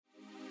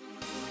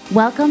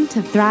Welcome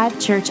to Thrive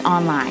Church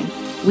Online.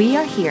 We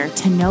are here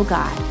to know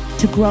God,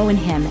 to grow in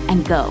Him,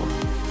 and go.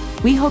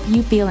 We hope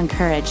you feel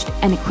encouraged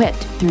and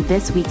equipped through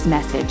this week's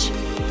message.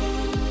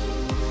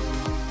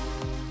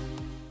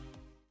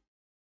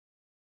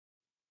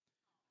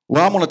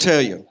 Well, I'm going to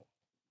tell you,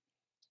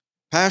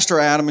 Pastor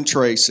Adam and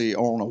Tracy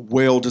are on a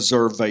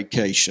well-deserved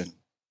vacation.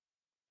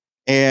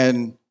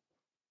 And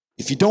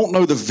if you don't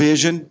know the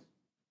vision,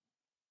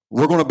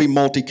 we're going to be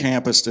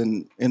multi-campus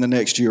in the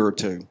next year or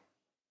two.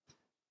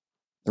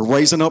 They're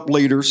raising up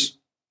leaders.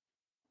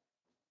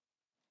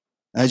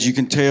 As you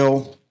can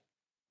tell,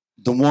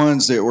 the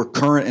ones that were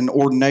current in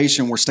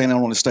ordination were standing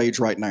on the stage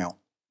right now.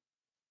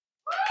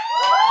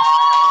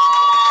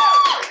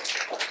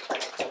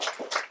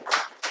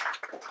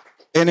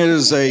 And it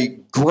is a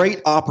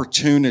great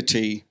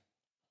opportunity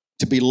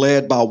to be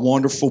led by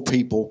wonderful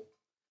people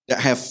that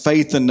have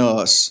faith in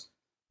us,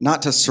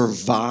 not to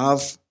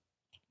survive,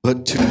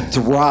 but to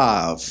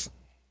thrive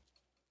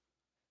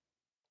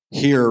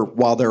here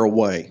while they're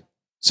away.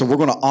 So we're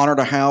going to honor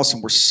the house,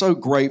 and we're so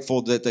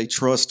grateful that they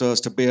trust us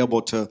to be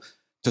able to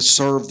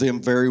serve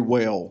them very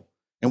well.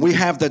 And we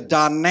have the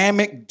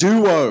dynamic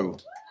duo,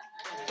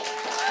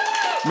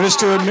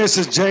 Mr. and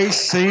Mrs.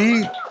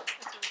 JC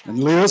and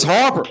Liz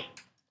Harper.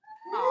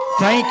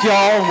 Thank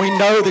y'all. We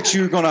know that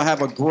you're going to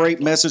have a great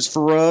message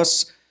for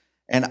us,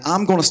 and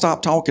I'm going to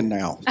stop talking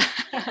now.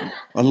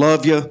 I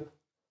love you,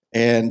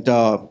 and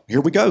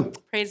here we go.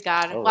 Praise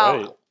God. All Wow.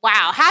 right.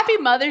 Wow. Happy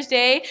Mother's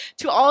Day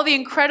to all the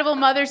incredible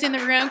mothers in the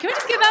room. Can we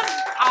just give them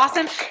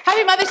awesome?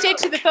 Happy Mother's Day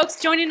to the folks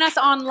joining us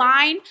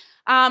online.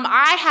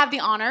 I have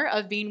the honor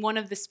of being one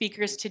of the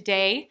speakers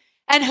today.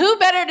 And who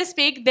better to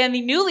speak than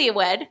the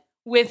newlywed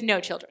with no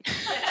children?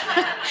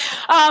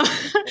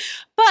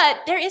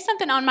 But there is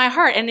something on my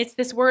heart, and it's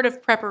this word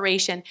of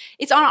preparation.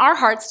 It's on our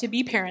hearts to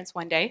be parents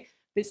one day.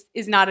 This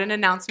is not an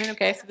announcement,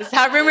 okay? So this is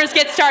how rumors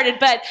get started,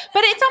 but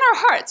it's on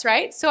our hearts,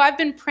 right? So I've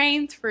been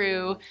praying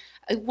through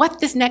what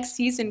this next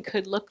season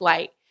could look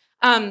like.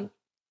 Can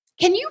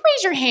you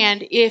raise your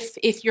hand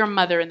if you're a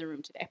mother in the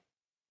room today?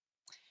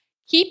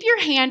 Keep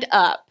your hand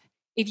up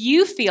if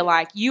you feel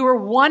like you are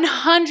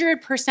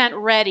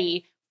 100%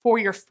 ready for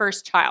your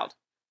first child.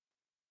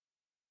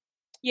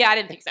 Yeah, I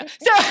didn't think so.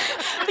 So,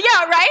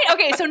 yeah, right?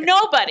 Okay, so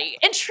nobody.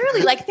 And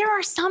truly, there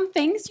are some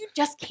things you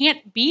just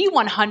can't be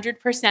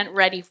 100%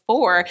 ready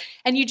for,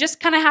 and you just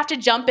kind of have to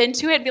jump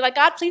into it and be like,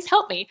 God, please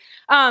help me.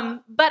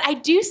 But I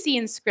do see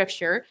in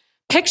Scripture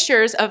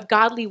pictures of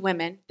godly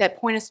women that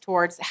point us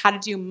towards how to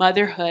do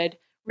motherhood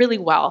really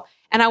well.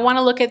 And I want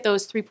to look at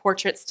those three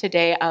portraits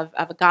today of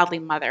a godly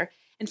mother.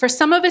 And for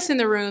some of us in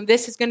the room,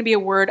 this is going to be a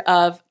word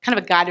of kind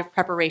of a guide of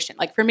preparation.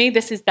 Like for me,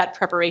 this is that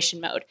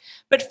preparation mode.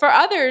 But for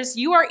others,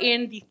 you are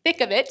in the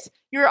thick of it.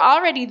 You're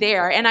already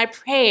there. And I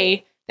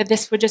pray that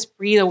this would just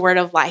breathe a word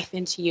of life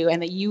into you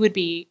and that you would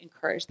be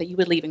encouraged, that you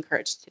would leave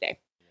encouraged today.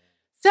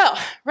 So,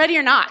 ready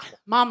or not,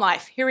 mom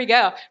life, here we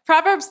go.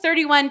 Proverbs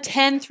 31,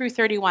 10 through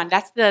 31.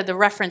 That's the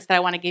reference that I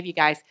want to give you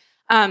guys.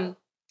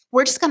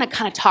 We're just going to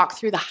kind of talk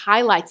through the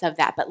highlights of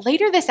that. But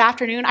later this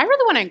afternoon, I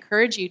really want to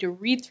encourage you to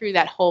read through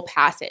that whole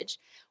passage.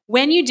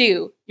 When you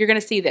do, you're going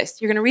to see this.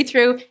 You're going to read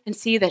through and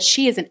see that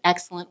she is an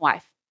excellent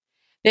wife,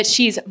 that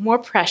she's more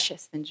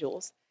precious than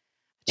jewels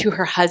to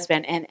her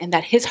husband, and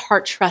that his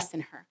heart trusts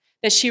in her,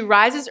 that she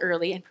rises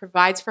early and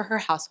provides for her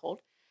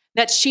household,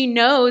 that she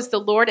knows the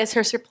Lord as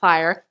her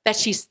supplier, that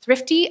she's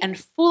thrifty and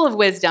full of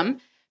wisdom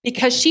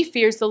because she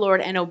fears the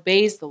Lord and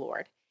obeys the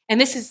Lord.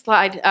 And this is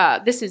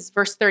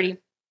verse 30.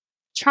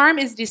 Charm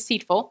is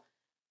deceitful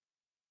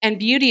and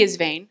beauty is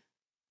vain.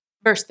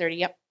 Verse 30,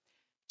 yep.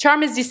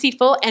 Charm is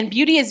deceitful and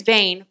beauty is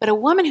vain, but a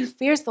woman who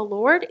fears the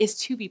Lord is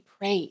to be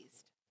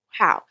praised.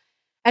 Wow.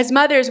 As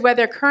mothers,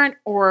 whether current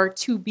or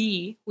to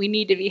be, we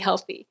need to be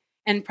healthy.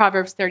 And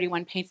Proverbs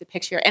 31 paints a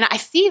picture. And I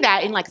see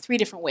that in three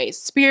different ways: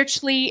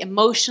 spiritually,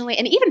 emotionally,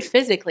 and even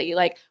physically.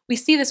 We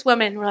see this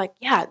woman and we're like,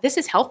 yeah, this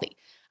is healthy.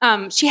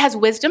 She has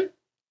wisdom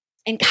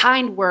and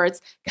kind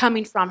words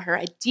coming from her,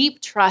 a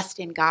deep trust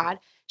in God.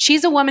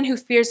 She's a woman who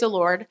fears the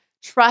Lord,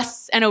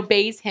 trusts and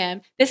obeys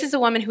him. This is a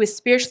woman who is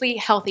spiritually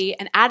healthy,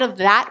 and out of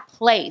that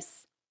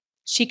place,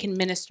 she can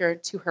minister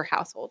to her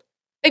household.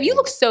 If you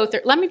look so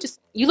thirsty,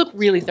 you look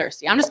really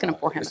thirsty. I'm just going to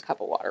pour him a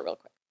cup of water real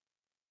quick.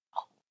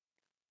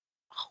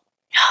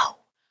 No,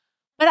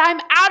 but I'm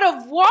out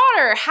of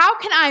water. How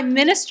can I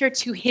minister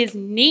to his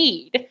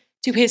need,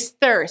 to his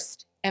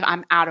thirst, if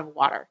I'm out of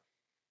water?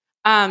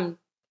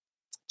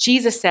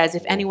 Jesus says,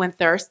 if anyone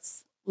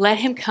thirsts, let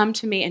him come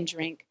to me and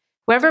drink.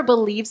 Whoever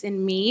believes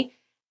in me,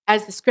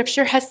 as the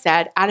scripture has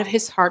said, out of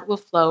his heart will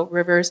flow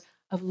rivers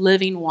of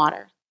living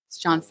water. It's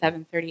John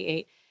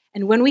 7:38.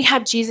 And when we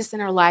have Jesus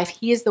in our life,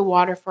 he is the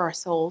water for our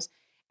souls.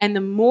 And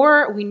the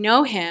more we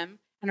know him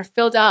and are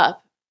filled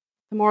up,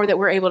 the more that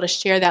we're able to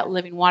share that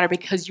living water,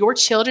 because your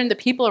children, the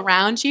people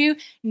around you,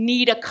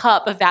 need a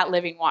cup of that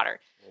living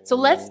water. So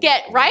let's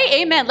get, right?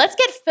 Amen. Let's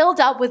get filled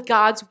up with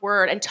God's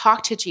word and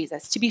talk to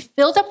Jesus, to be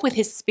filled up with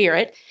his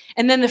spirit.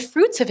 And then the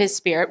fruits of his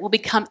spirit will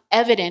become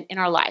evident in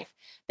our life.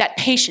 That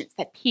patience,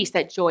 that peace,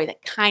 that joy,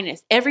 that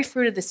kindness, every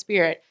fruit of the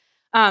spirit.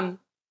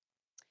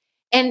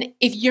 And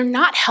if you're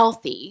not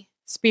healthy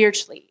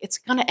spiritually, it's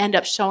going to end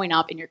up showing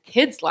up in your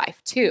kids'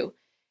 life too.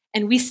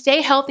 And we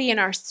stay healthy in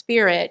our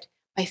spirit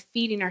by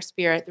feeding our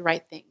spirit the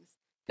right things.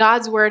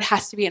 God's word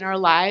has to be in our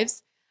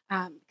lives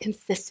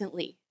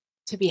consistently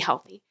to be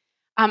healthy.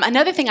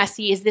 Another thing I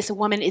see is this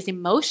woman is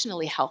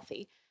emotionally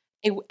healthy.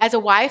 As a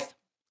wife,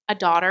 a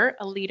daughter,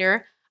 a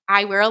leader,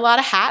 I wear a lot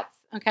of hats,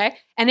 okay?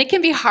 And it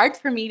can be hard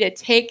for me to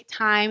take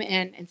time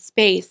and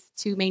space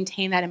to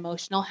maintain that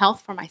emotional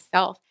health for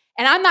myself.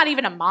 And I'm not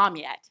even a mom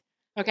yet,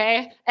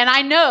 okay? And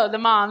I know the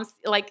moms,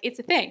 like, it's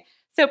a thing.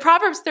 So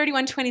Proverbs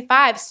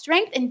 31:25,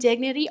 strength and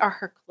dignity are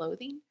her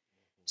clothing.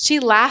 She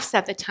laughs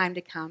at the time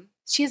to come.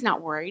 She is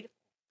not worried.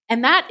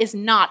 And that is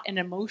not an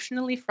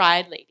emotionally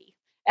fried lady.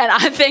 And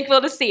I'm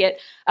thankful to see it.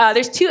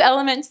 There's two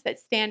elements that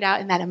stand out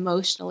in that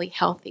emotionally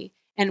healthy.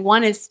 And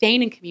one is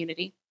staying in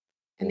community.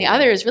 And the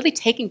other is really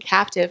taking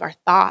captive our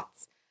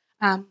thoughts.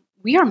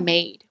 We're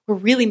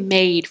really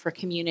made for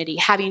community,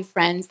 having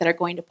friends that are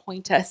going to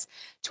point us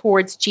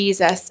towards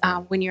Jesus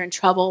when you're in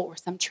trouble or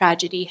some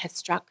tragedy has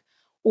struck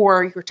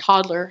or your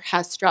toddler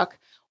has struck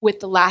with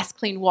the last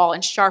clean wall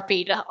and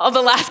Sharpied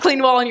the last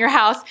clean wall in your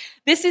house.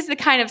 This is the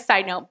kind of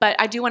side note, but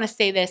I do want to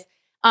say this.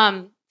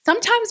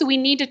 Sometimes we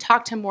need to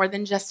talk to more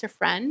than just a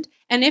friend.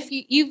 And if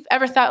you've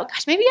ever thought,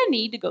 gosh, maybe I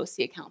need to go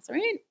see a counselor.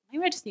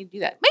 Maybe I just need to do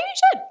that. Maybe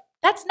you should.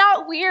 That's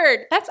not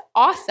weird. That's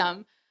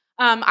awesome.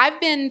 I've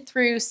been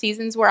through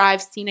seasons where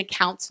I've seen a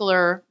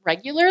counselor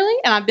regularly,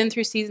 and I've been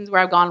through seasons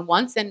where I've gone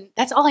once, and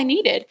that's all I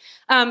needed.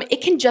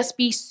 It can just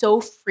be so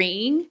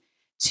freeing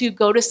to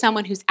go to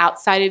someone who's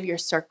outside of your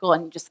circle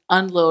and just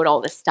unload all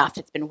this stuff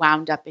that's been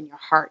wound up in your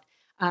heart.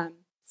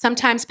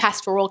 Sometimes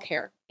pastoral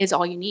care is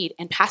all you need,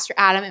 and Pastor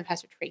Adam and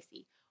Pastor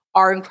Tracy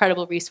are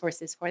incredible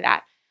resources for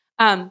that.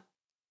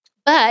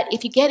 But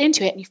if you get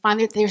into it and you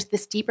find that there's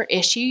this deeper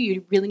issue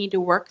you really need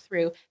to work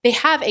through, they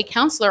have a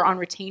counselor on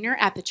retainer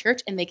at the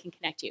church, and they can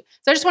connect you.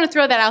 So I just want to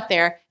throw that out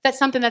there. If that's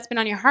something that's been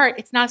on your heart,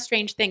 it's not a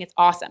strange thing. It's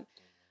awesome.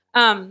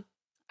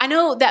 I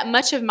know that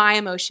much of my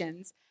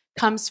emotions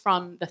comes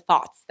from the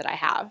thoughts that I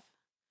have.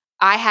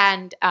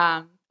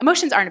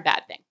 Emotions aren't a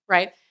bad thing,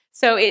 right?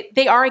 So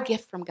they are a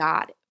gift from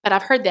God. But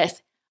I've heard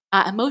this,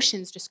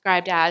 emotions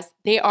described as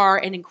they are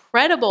an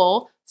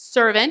incredible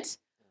servant,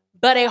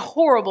 but a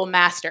horrible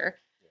master.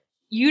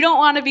 You don't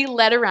want to be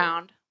led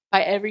around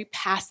by every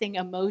passing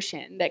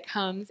emotion that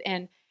comes,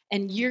 and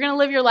you're going to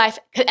live your life.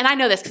 And I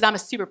know this because I'm a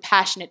super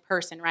passionate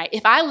person, right?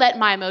 If I let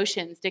my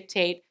emotions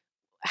dictate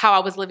how I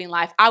was living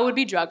life, I would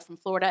be drugged from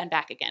Florida and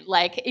back again.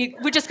 Like,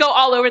 it would just go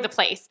all over the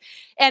place.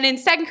 And in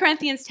 2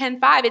 Corinthians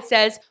 10:5, it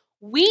says,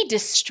 we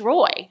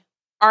destroy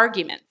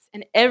arguments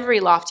and every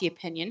lofty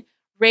opinion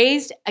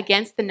raised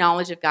against the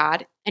knowledge of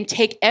God and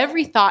take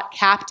every thought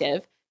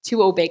captive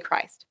to obey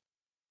Christ.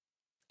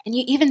 And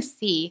you even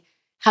see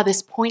how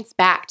this points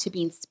back to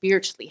being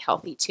spiritually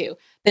healthy too.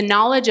 The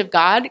knowledge of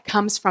God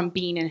comes from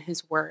being in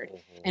his word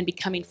and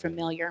becoming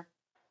familiar.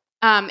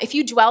 If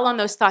you dwell on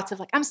those thoughts of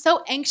like, I'm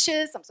so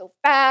anxious, I'm so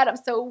fat, I'm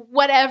so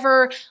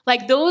whatever,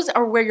 like those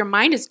are where your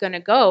mind is going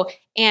to go.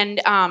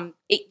 And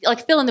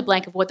like fill in the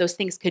blank of what those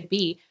things could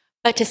be.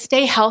 But to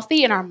stay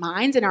healthy in our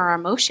minds and our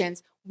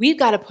emotions, we've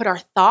got to put our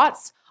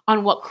thoughts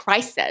on what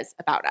Christ says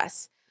about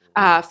us.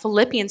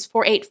 Philippians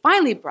 4:8,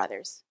 finally,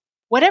 brothers,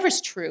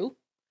 whatever's true,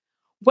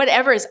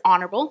 whatever is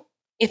honorable,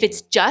 if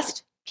it's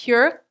just,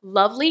 pure,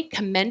 lovely,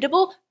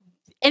 commendable,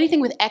 anything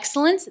with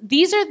excellence,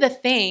 these are the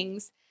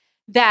things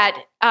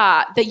that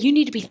you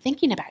need to be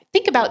thinking about.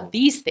 Think about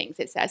these things,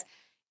 it says.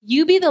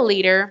 You be the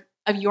leader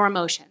of your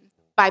emotions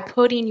by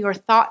putting your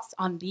thoughts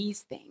on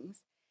these things.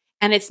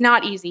 And it's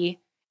not easy,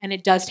 and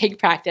it does take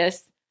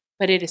practice,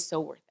 but it is so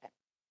worth it.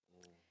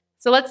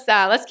 So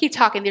let's keep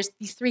talking. There's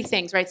these three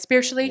things, right?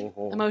 Spiritually,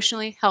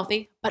 emotionally,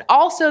 healthy, but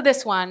also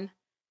this one,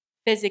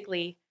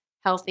 physically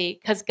healthy,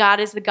 because God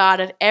is the God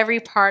of every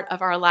part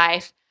of our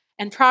life.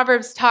 And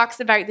Proverbs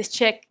talks about this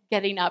chick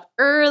getting up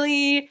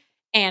early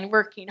and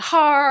working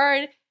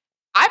hard.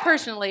 I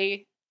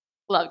personally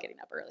love getting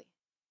up early,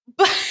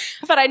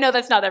 but I know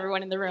that's not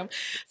everyone in the room.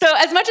 So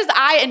as much as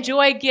I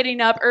enjoy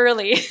getting up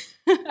early,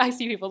 I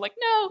see people like,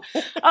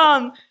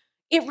 no.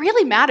 It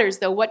really matters,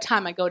 though, what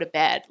time I go to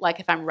bed, like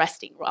if I'm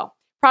resting well.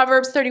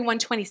 Proverbs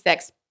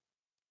 31:26,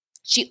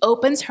 she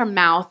opens her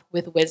mouth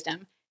with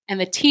wisdom, and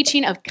the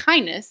teaching of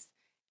kindness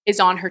is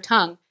on her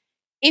tongue.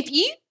 If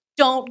you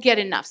don't get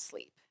enough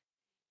sleep,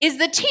 is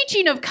the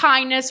teaching of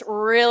kindness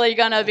really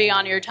going to be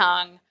on your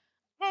tongue?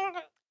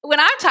 When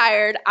I'm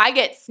tired, I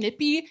get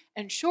snippy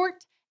and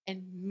short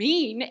and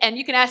mean, and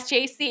you can ask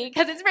JC,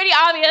 because it's pretty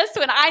obvious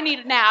when I need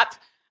a nap.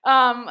 But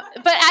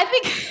I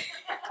think,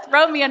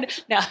 throw me under,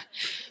 no.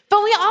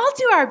 But we all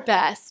do our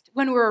best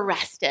when we're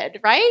rested,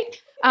 right?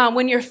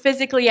 When you're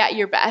physically at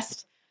your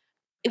best,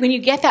 when you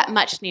get that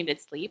much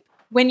needed sleep,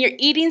 when you're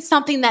eating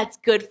something that's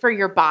good for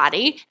your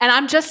body, and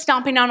I'm just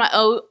stomping on my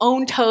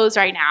own toes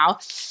right now,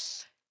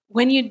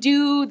 when you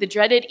do the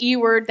dreaded E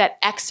word, that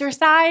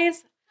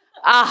exercise,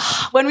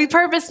 when we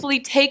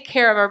purposefully take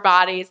care of our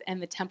bodies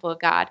and the temple of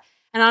God.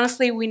 And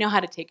honestly, we know how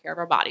to take care of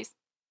our bodies.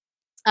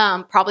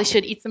 Probably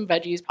should eat some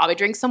veggies, probably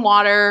drink some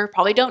water,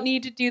 probably don't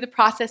need to do the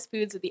processed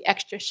foods with the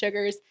extra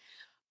sugars.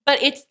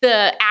 But it's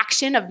the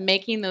action of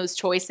making those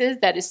choices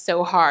that is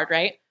so hard,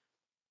 right?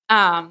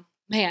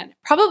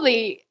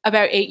 Probably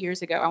about 8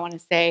 years ago, I want to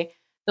say,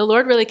 the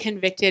Lord really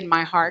convicted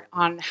my heart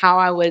on how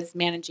I was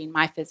managing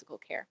my physical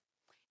care.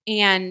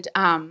 And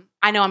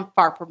I know I'm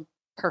far from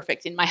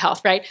perfect in my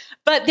health, right?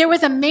 But there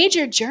was a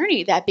major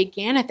journey that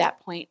began at that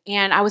point,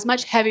 and I was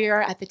much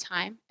heavier at the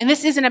time. And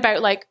this isn't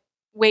about like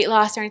weight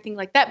loss or anything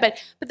like that, but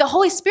the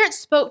Holy Spirit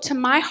spoke to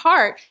my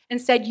heart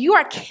and said, you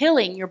are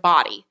killing your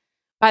body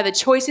by the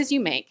choices you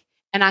make,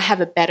 and I have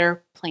a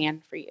better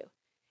plan for you.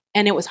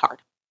 And it was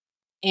hard.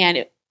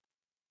 And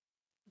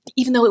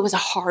even though it was a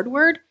hard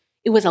word,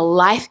 it was a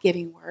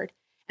life-giving word.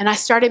 And I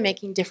started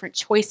making different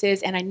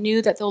choices, and I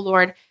knew that the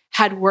Lord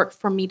had work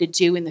for me to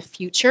do in the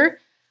future.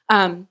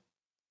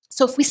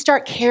 So if we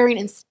start caring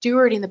and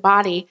stewarding the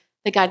body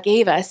that God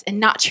gave us and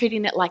not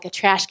treating it like a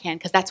trash can,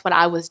 because that's what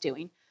I was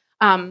doing,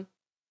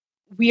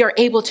 we are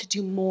able to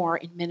do more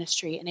in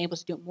ministry and able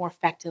to do it more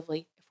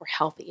effectively if we're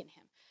healthy in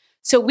Him.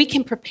 So we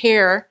can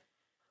prepare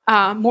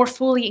more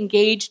fully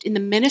engaged in the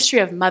ministry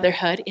of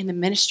motherhood, in the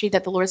ministry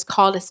that the Lord has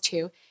called us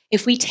to,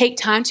 if we take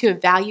time to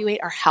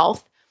evaluate our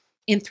health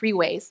in 3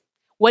 ways.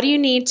 What do you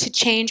need to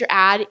change or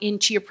add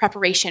into your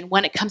preparation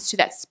when it comes to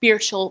that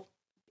spiritual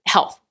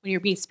health? When you're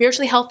being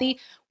spiritually healthy,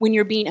 when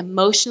you're being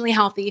emotionally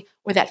healthy,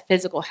 or that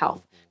physical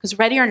health? Because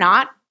ready or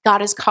not,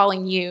 God is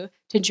calling you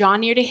to draw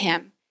near to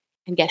Him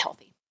and get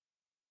healthy.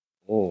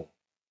 Oh,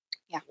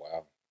 yeah.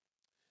 Wow.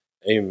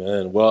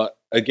 Amen. Well,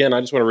 again,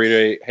 I just want to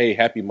reiterate, hey,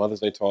 happy Mother's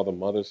Day to all the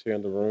mothers here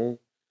in the room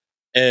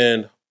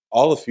and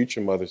all the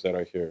future mothers that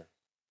are here,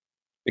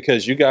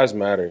 because you guys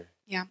matter.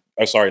 Yeah.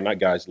 I'm sorry, not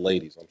guys,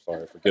 ladies. I'm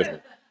sorry. Forgive me.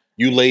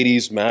 You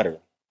ladies matter.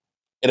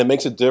 And it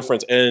makes a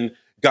difference. And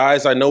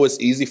guys, I know it's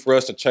easy for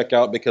us to check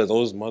out because,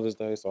 oh, it's Mother's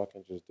Day, so I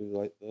can just do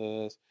like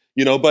this.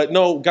 But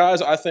no,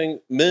 guys, I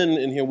think men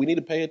in here, we need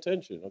to pay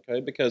attention,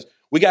 okay? Because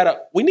we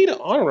need to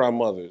honor our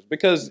mothers.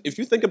 Because if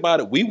you think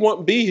about it, we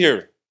won't be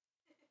here.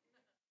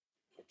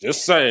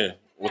 Just saying.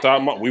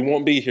 We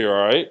won't be here,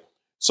 all right?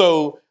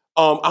 So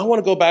I want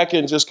to go back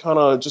and just kind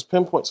of just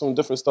pinpoint some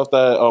different stuff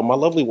that my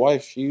lovely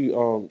wife, she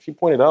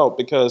pointed out,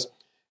 because,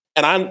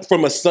 and I'm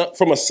from a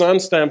son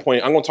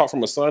standpoint, I'm going to talk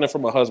from a son and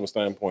from a husband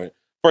standpoint.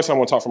 First, I'm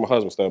going to talk from a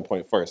husband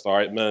standpoint first, all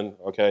right, men,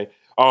 okay?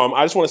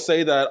 I just want to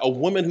say that a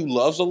woman who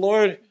loves the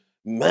Lord,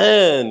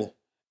 man,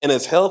 and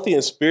is healthy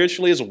and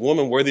spiritually, is a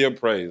woman worthy of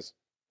praise.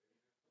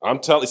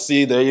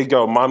 See, there you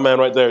go, my man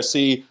right there.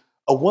 See,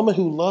 a woman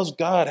who loves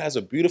God has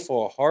a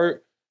beautiful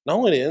heart, not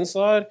only the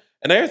inside,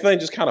 and everything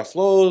just kind of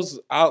flows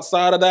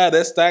outside of that.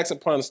 There's stacks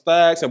upon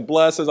stacks and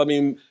blessings. I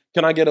mean,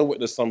 can I get a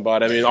witness,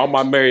 somebody? I mean, all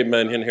my married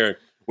men in here.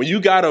 When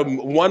you got a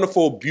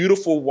wonderful,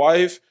 beautiful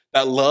wife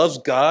that loves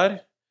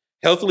God,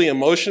 healthily,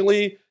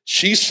 emotionally,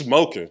 she's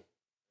smoking.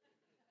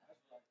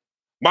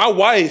 My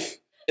wife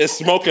is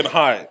smoking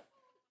hot.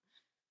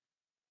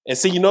 And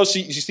see, you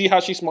see how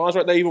she smiles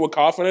right there, even with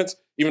confidence,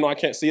 even though I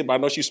can't see it, but I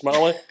know she's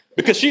smiling,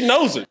 because she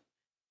knows it.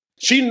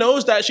 She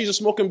knows that she's a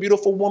smoking,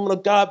 beautiful woman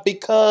of God,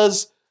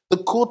 because the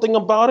cool thing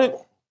about it,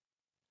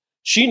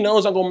 she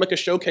knows I'm going to make a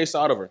showcase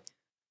out of her.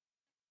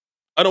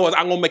 Otherwise,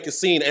 I'm going to make a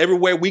scene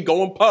everywhere we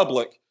go in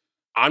public.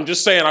 I'm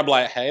just saying, I'm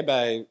like, hey,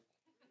 babe,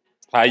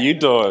 how you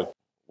doing?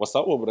 What's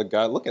up, woman of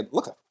God? Look at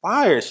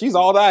fire. She's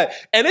all that.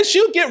 And then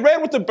she'll get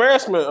red with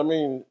embarrassment. I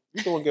mean,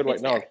 you're doing good right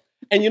now.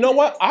 And you know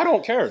what? I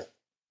don't care.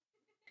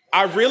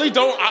 I really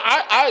don't.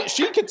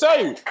 She can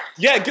tell you.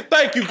 Yeah,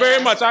 thank you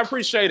very much. I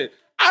appreciate it.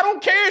 I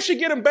don't care if she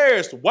get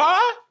embarrassed.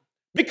 Why?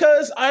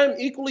 Because I am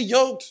equally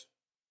yoked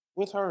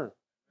with her.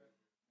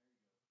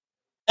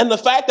 And the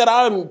fact that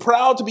I'm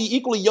proud to be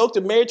equally yoked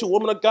and married to a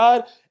woman of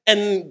God,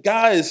 and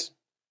guys,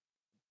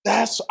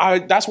 that's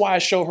why I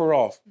show her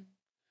off.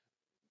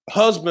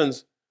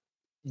 Husbands,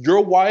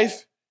 your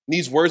wife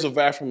needs words of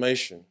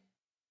affirmation.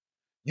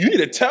 You need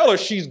to tell her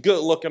she's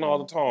good looking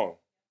all the time.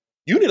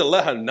 You need to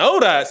let her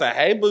know that. Say,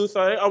 hey, boo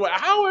thing.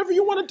 However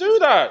you want to do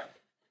that.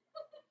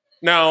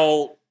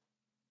 Now,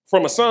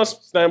 from a son's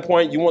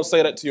standpoint, you won't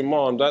say that to your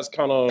mom. That's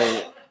kind of,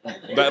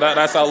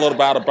 that's a little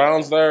bit out of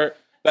bounds there.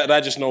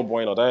 That just no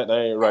bueno. That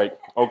ain't right,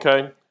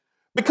 okay?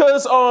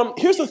 Because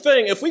here's the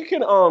thing. If we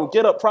can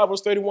get up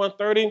Proverbs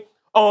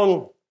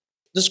 31:30,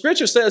 the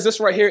scripture says this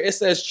right here. It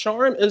says,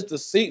 charm is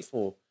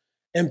deceitful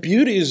and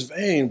beauty is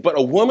vain, but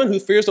a woman who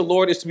fears the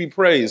Lord is to be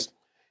praised.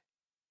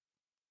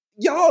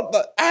 Y'all,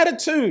 the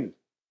attitude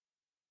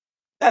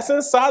that's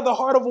inside the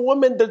heart of a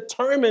woman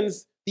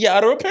determines the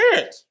outer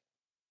appearance.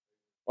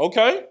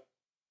 Okay?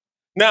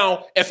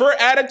 Now, if her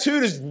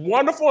attitude is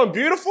wonderful and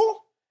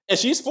beautiful, and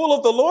she's full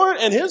of the Lord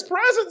and His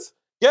presence,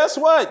 guess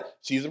what?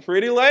 She's a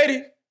pretty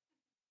lady.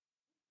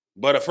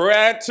 But if her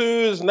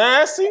attitude is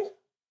nasty,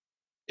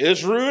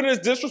 it's rude,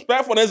 it's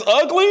disrespectful, and it's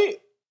ugly,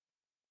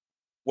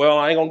 well,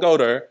 I ain't gonna go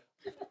there.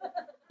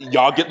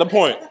 Y'all get the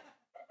point.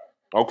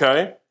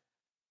 Okay?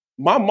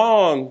 My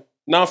mom,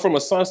 now from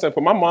a son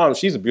standpoint, my mom,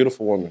 she's a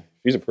beautiful woman.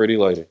 She's a pretty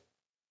lady.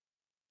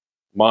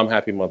 Mom,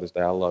 happy Mother's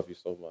Day. I love you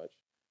so much.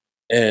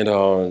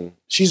 And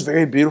she's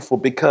very beautiful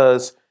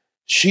because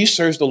she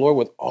serves the Lord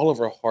with all of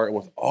her heart and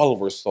with all of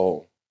her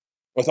soul,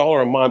 with all of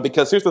her mind.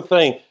 Because here's the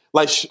thing,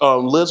 like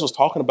Liz was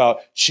talking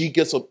about, she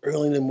gets up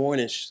early in the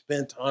morning, she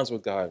spends times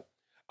with God.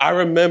 I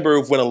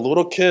remember when a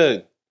little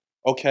kid,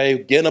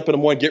 okay, getting up in the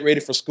morning, get ready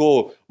for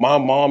school, my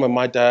mom and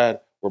my dad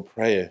were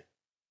praying.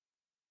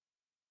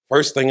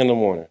 First thing in the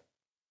morning.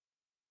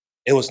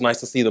 It was nice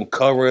to see them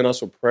covering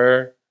us with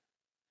prayer.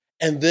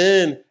 And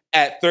then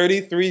at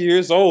 33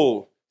 years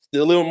old,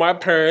 still living with my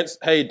parents,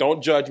 hey,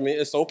 don't judge me,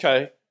 it's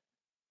okay.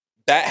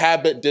 That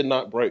habit did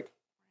not break.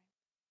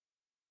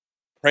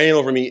 Praying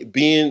over me,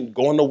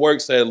 going to work,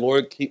 said,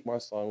 Lord, keep my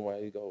son while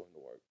he goes to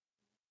work.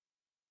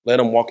 Let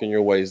him walk in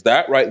your ways.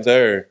 That right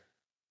there,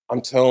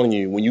 I'm telling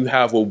you, when you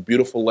have a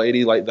beautiful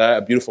lady like that,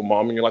 a beautiful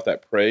mom in your life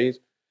that prays.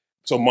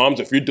 So moms,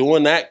 if you're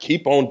doing that,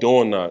 keep on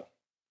doing that.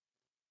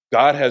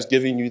 God has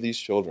given you these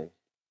children.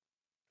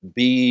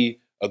 Be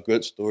a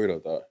good steward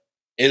of that.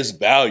 It is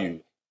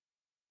valued.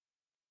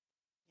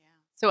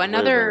 So Very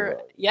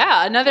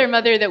another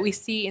mother that we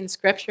see in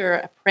Scripture,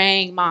 a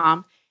praying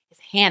mom, is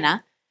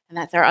Hannah. And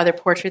that's our other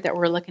portrait that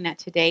we're looking at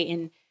today.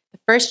 In the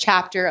first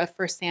chapter of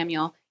 1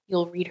 Samuel,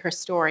 you'll read her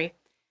story.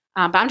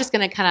 But I'm just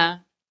going to kind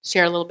of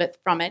share a little bit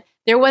from it.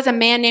 There was a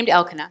man named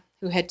Elkanah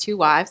who had 2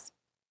 wives,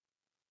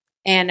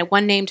 and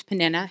one named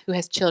Peninnah who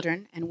has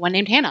children, and one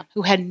named Hannah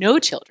who had no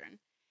children.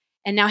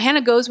 And now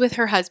Hannah goes with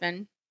her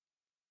husband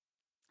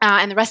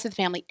and the rest of the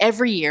family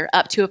every year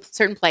up to a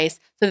certain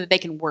place so that they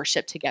can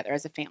worship together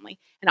as a family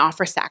and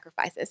offer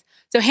sacrifices.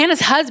 So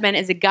Hannah's husband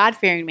is a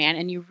God-fearing man,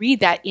 and you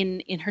read that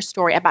in her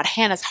story about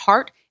Hannah's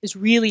heart is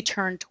really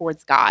turned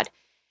towards God.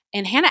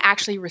 And Hannah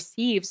actually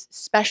receives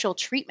special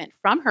treatment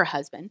from her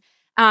husband.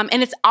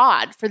 And it's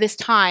odd for this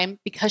time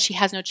because she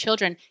has no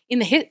children. In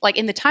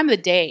the time of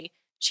the day,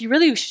 she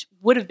really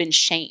would have been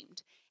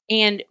shamed.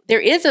 And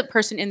there is a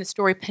person in the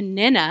story,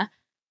 Peninnah,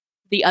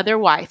 the other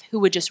wife, who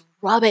would just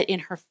rub it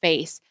in her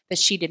face that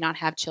she did not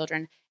have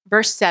children.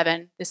 Verse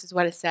 7, this is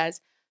what it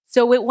says.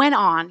 So it went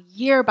on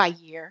year by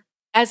year.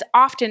 As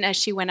often as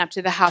she went up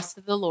to the house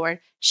of the Lord,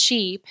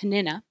 she,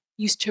 Peninnah,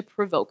 used to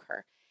provoke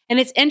her.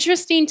 And it's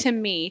interesting to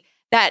me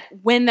that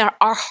when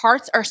our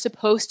hearts are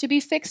supposed to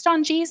be fixed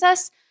on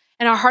Jesus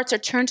and our hearts are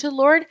turned to the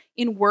Lord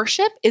in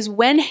worship is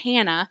when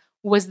Hannah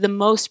was the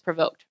most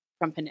provoked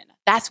from Peninnah.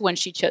 That's when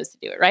she chose to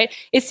do it, right?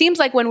 It seems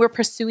like when we're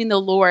pursuing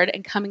the Lord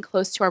and coming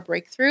close to our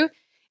breakthrough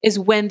is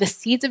when the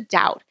seeds of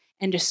doubt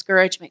and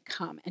discouragement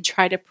come and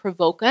try to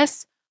provoke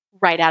us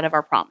right out of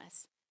our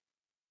promise.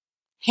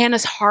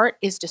 Hannah's heart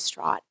is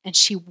distraught, and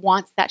she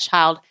wants that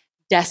child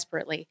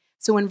desperately.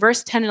 So in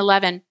verse 10 and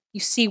 11,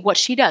 you see what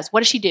she does. What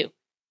does she do?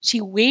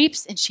 She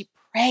weeps and she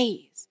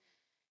prays.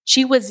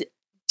 She was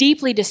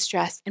deeply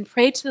distressed and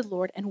prayed to the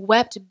Lord and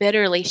wept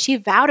bitterly. She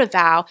vowed a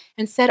vow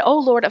and said, O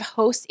Lord of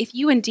hosts, if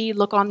you indeed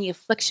look on the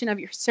affliction of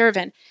your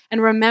servant and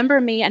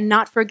remember me and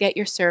not forget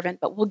your servant,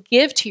 but will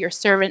give to your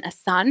servant a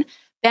son,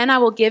 then I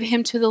will give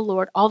him to the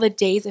Lord all the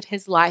days of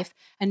his life,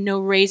 and no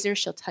razor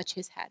shall touch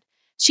his head.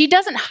 She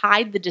doesn't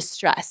hide the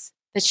distress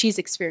that she's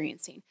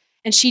experiencing,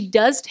 and she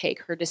does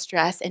take her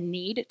distress and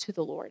need to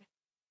the Lord.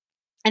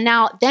 And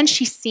now then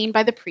she's seen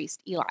by the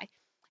priest, Eli,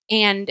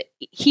 and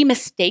he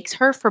mistakes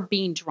her for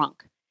being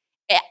drunk.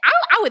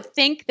 I would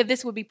think that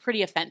this would be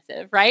pretty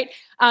offensive, right?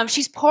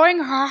 She's pouring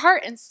her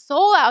heart and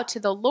soul out to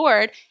the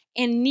Lord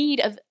in need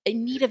of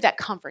that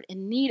comfort,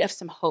 in need of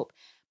some hope.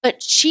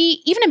 But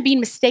she, even in being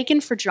mistaken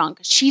for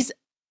drunk,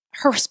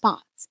 her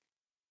response.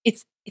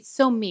 It's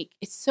so meek.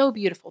 It's so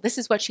beautiful. This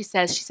is what she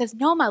says. She says,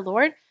 No, my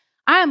Lord,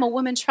 I am a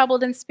woman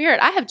troubled in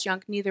spirit. I have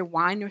drunk neither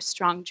wine nor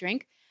strong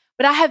drink,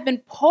 but I have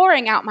been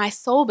pouring out my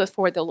soul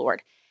before the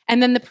Lord.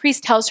 And then the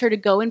priest tells her to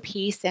go in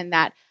peace and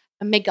that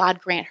may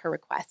God grant her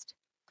request.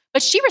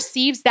 But she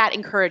receives that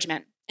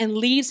encouragement and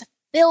leaves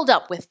filled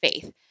up with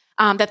faith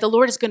that the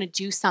Lord is going to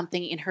do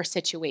something in her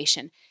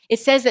situation. It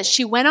says that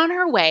she went on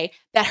her way,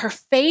 that her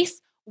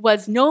face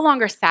was no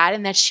longer sad,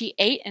 and that she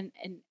ate and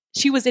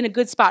she was in a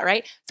good spot,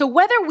 right? So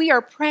whether we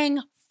are praying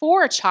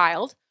for a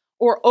child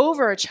or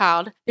over a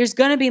child, there's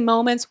going to be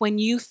moments when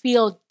you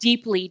feel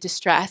deeply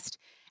distressed.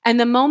 And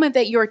the moment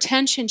that your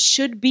attention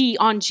should be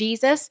on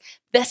Jesus,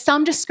 there's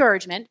some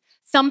discouragement,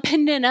 some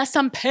Peninnah,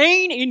 some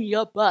pain in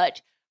your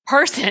butt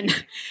person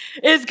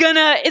is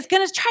gonna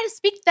try to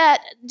speak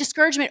that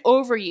discouragement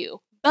over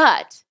you.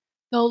 But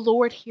the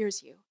Lord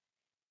hears you.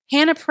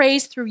 Hannah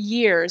prays through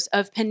years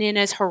of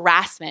Peninnah's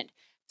harassment,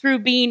 through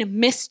being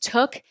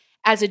mistook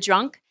as a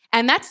drunk.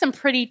 And that's some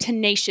pretty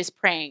tenacious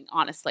praying,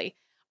 honestly.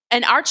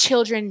 And our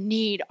children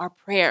need our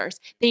prayers.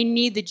 They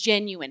need the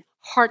genuine,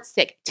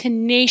 heartsick,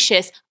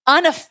 tenacious,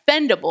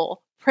 unoffendable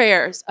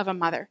prayers of a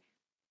mother.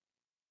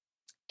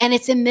 And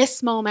it's in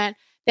this moment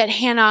that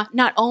Hannah,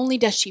 not only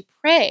does she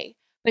pray,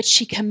 but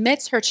she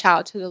commits her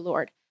child to the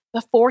Lord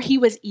before he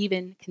was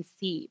even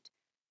conceived.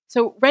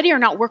 So ready or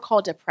not, we're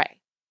called to pray.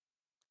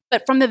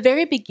 But from the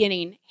very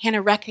beginning,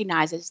 Hannah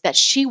recognizes that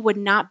she would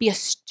not be a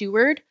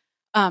steward,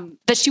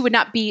 that she would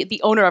not be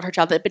the owner of her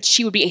child, but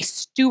she would be a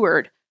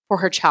steward for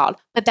her child,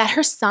 but that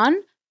her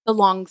son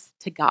belongs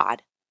to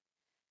God.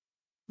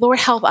 Lord,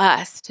 help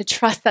us to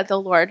trust the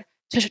Lord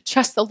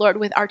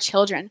with our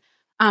children,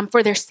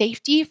 for their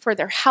safety, for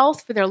their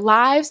health, for their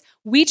lives.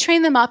 We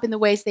train them up in the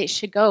ways they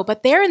should go,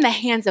 but they're in the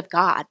hands of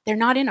God. They're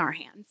not in our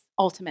hands,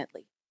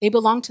 ultimately. They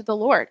belong to the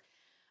Lord.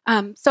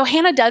 So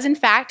Hannah does, in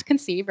fact,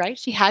 conceive, right?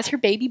 She has her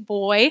baby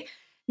boy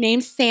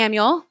named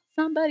Samuel,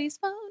 somebody's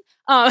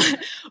phone,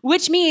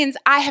 which means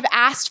I have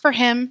asked for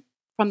him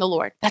from the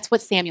Lord. That's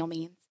what Samuel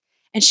means.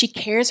 And she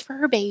cares for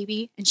her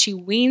baby, and she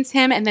weans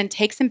him and then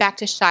takes him back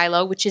to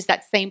Shiloh, which is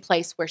that same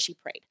place where she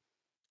prayed.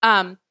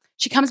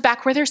 She comes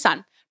back with her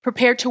son,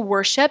 prepared to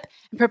worship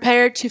and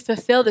prepared to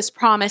fulfill this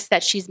promise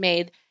that she's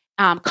made,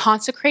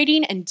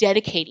 consecrating and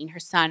dedicating her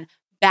son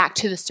back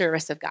to the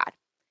service of God.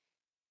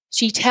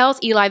 She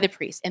tells Eli the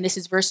priest, and this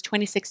is verse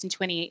 26 and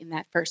 28 in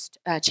that first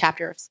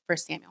chapter of 1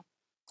 Samuel.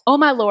 "Oh,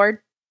 my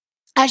Lord,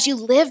 as you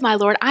live, my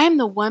Lord, I am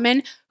the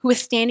woman who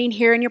is standing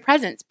here in your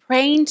presence,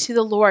 praying to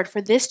the Lord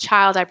for this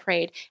child I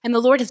prayed, and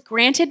the Lord has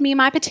granted me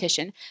my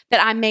petition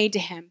that I made to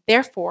him.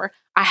 Therefore,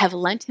 I have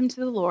lent him to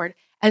the Lord.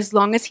 As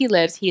long as he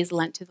lives, he is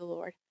lent to the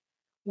Lord."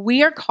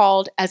 We are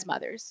called as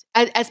mothers,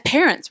 as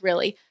parents,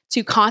 really,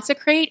 to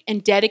consecrate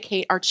and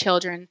dedicate our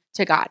children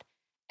to God.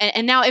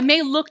 And now it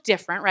may look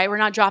different, right? We're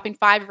not dropping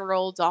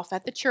 5-year-olds off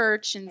at the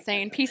church and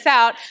saying, peace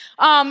out.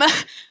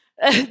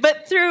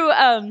 But through,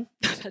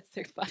 that's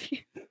so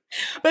funny.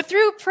 But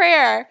through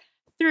prayer,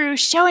 through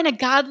showing a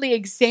godly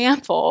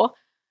example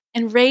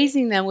and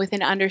raising them with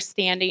an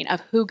understanding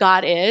of who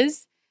God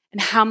is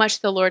and how much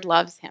the Lord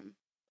loves them.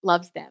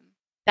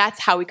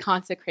 That's how we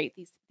consecrate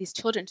these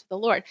children to the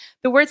Lord.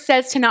 The word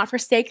says to not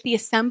forsake the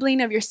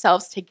assembling of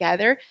yourselves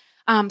together.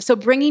 So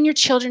bringing your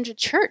children to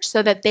church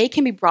so that they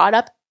can be brought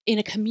up in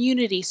a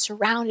community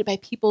surrounded by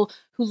people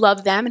who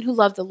love them and who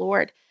love the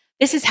Lord.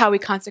 This is how we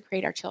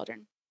consecrate our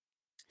children.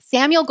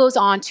 Samuel goes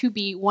on to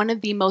be one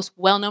of the most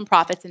well-known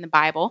prophets in the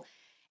Bible,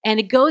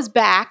 and it goes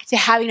back to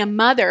having a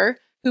mother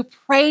who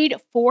prayed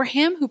for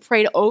him, who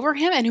prayed over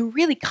him, and who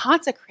really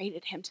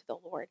consecrated him to the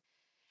Lord.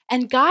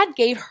 And God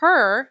gave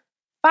her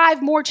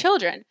 5 more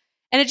children.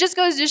 And it just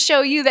goes to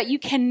show you that you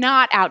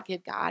cannot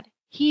outgive God.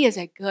 He is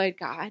a good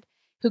God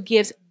who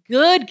gives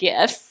good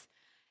gifts.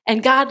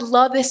 And God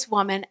loved this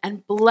woman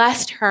and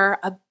blessed her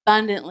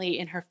abundantly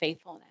in her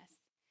faithfulness.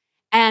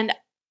 And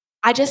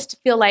I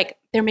just feel like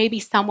there may be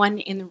someone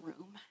in the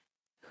room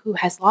who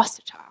has lost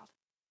a child.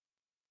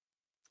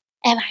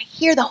 And I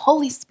hear the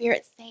Holy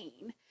Spirit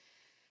saying,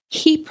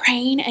 keep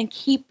praying and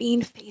keep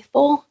being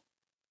faithful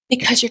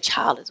because your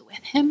child is with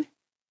him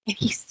and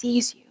he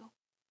sees you.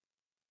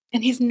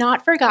 And he's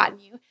not forgotten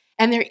you.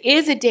 And there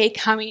is a day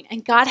coming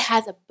and God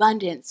has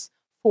abundance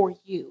for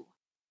you.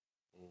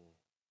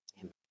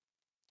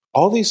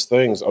 All these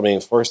things, I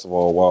mean, first of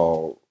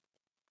all,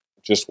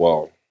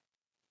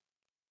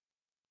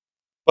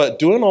 but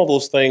doing all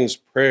those things,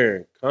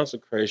 prayer,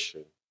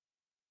 consecration,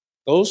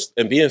 those,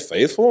 and being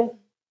faithful,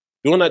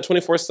 doing that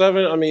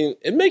 24/7, I mean,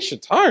 it makes you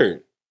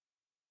tired.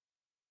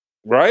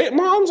 Right,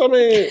 moms? I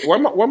mean,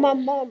 where my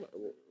mom?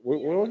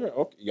 We're here.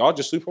 Okay, y'all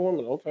just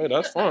superwoman. Okay,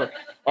 that's fine.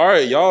 All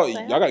right, y'all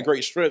got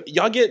great strength.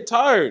 Y'all get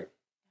tired.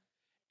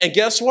 And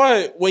guess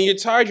what? When you're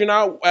tired, you're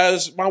not,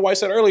 as my wife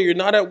said earlier, you're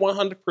not at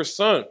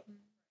 100%.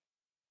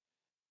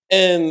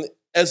 And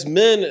as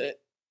men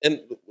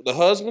and the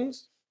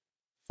husbands,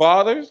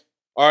 fathers,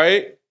 all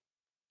right,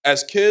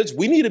 as kids,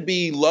 we need to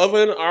be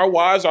loving our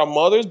wives, our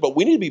mothers, but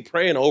we need to be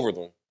praying over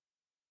them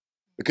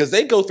because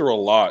they go through a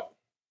lot.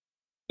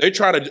 They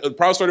try to,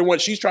 Proverbs 31,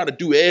 she's trying to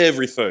do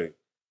everything,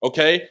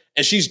 okay?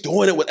 And she's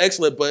doing it with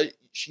excellence, but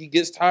she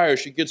gets tired,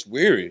 she gets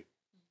weary.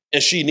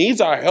 And she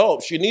needs our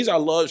help, she needs our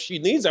love, she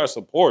needs our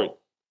support.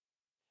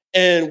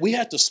 And we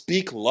have to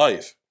speak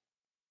life.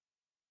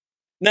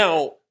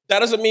 Now, that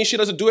doesn't mean she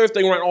doesn't do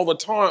everything right all the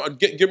time.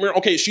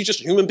 Okay, she's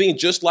just a human being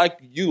just like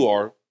you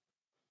are.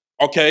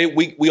 Okay,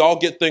 we all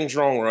get things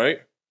wrong, right?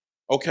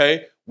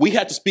 Okay, we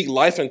have to speak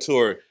life into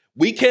her.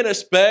 We can't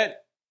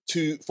expect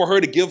for her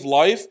to give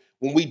life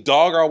when we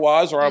dog our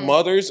wives or our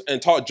mothers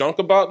and talk junk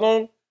about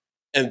them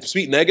and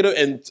speak negative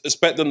and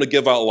expect them to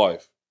give out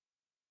life.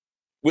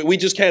 We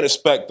just can't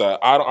expect that.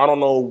 I don't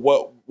know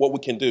what we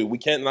can do. We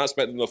can't not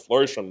expect them to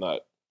flourish from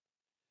that.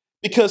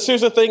 Because here's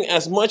the thing,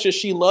 as much as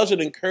she loves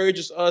and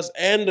encourages us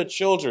and the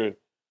children,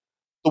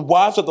 the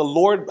wives that the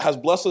Lord has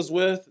blessed us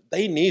with,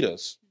 they need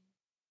us.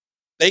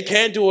 They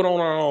can't do it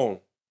on our own,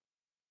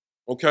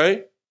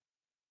 okay?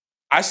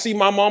 I see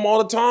my mom all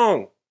the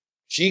time.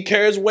 She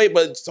carries weight,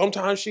 but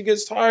sometimes she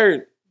gets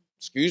tired.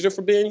 Excuse her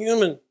for being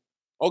human,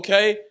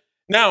 okay?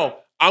 Now,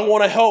 I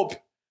want to help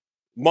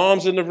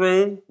moms in the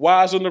room,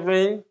 wives in the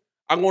room.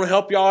 I'm going to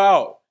help y'all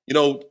out. You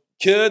know,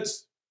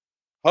 kids,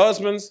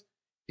 husbands,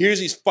 here's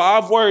these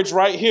 5 words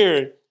right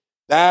here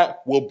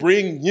that will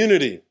bring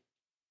unity.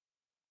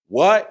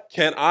 What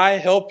can I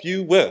help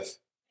you with?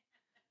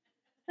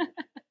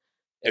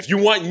 If you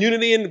want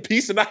unity and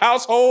peace in the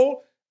household,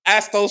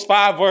 ask those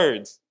 5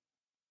 words.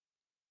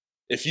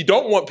 If you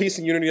don't want peace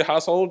and unity in the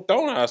household,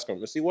 don't ask them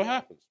and see what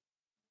happens.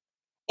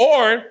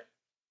 Or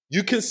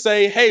you can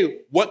say,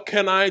 hey, what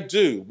can I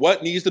do?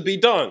 What needs to be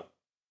done?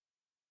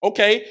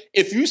 Okay,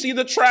 if you see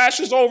the trash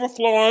is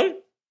overflowing,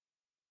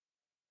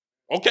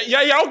 okay,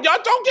 yeah, y'all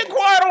don't get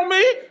quiet on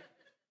me.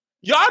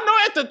 Y'all know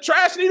if the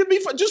trash need to be,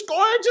 just go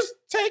ahead and just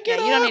take it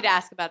up. You don't need to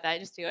ask about that.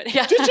 Just do it.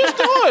 Yeah. Just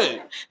do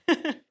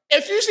it.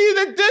 If you see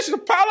the dishes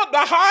pile up to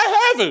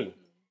high heaven,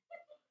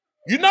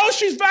 you know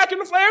she's vacuuming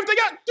the flame. They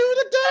got do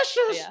the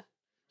dishes. Yeah.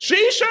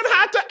 She shouldn't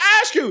have to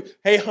ask you,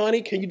 hey,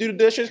 honey, can you do the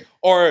dishes?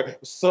 Or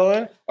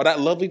son, or that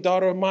lovely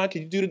daughter of mine,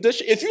 can you do the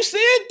dishes? If you see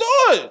it,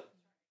 do it.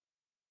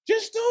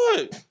 Just do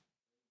it.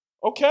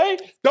 Okay?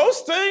 Those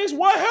things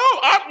will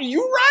help.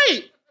 You're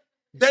right.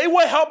 They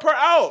will help her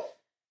out.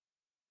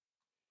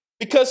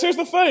 Because here's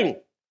the thing.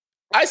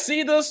 I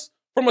see this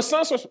from a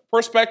son's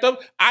perspective.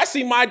 I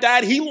see my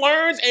dad. He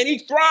learns and he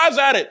thrives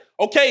at it.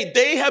 Okay?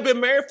 They have been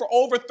married for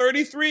over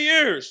 33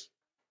 years.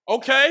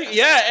 Okay?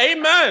 Yeah,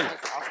 amen.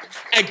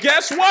 And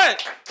guess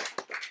what?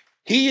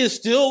 He is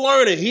still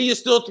learning. He is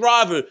still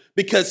thriving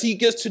because he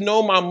gets to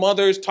know my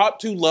mother's top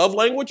 2 love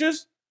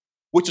languages,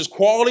 which is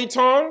quality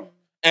time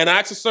and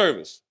acts of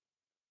service.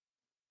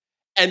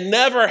 And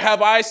never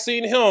have I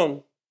seen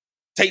him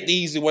take the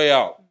easy way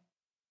out.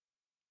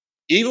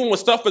 Even when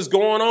stuff is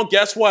going on,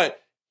 guess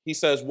what? He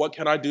says, what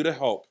can I do to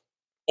help?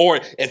 Or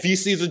if he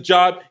sees a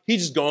job, he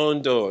just go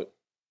and do it.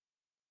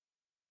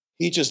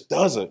 He just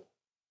does it.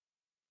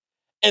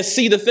 And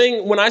see, the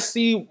thing, when I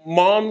see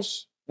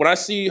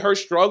her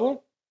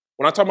struggle,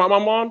 when I talk about my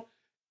mom,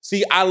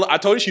 see, I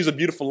told you she's a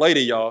beautiful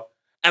lady, y'all.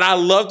 And I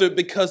loved it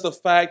because of the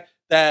fact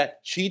that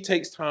she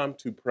takes time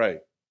to pray.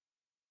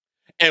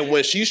 And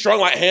when she's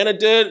struggled like Hannah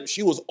did,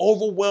 she was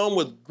overwhelmed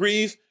with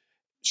grief.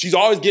 She's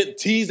always getting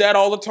teased at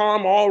all the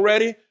time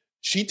already.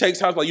 She takes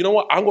time like, you know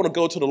what? I'm going to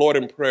go to the Lord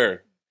in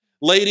prayer.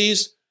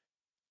 Ladies,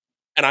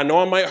 and I know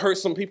I might hurt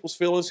some people's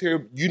feelings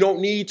here. You don't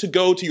need to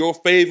go to your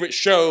favorite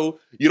show.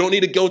 You don't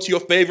need to go to your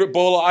favorite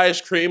bowl of ice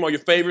cream or your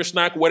favorite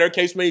snack, whatever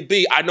case may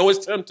be. I know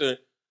it's tempting,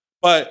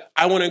 but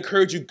I want to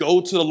encourage you,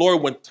 go to the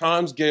Lord when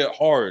times get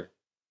hard.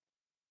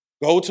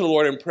 Go to the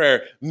Lord in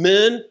prayer.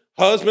 Men,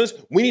 husbands,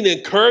 we need to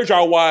encourage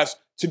our wives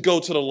to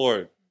go to the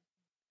Lord.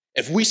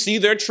 If we see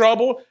their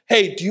trouble,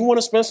 hey, do you want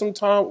to spend some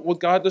time with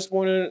God this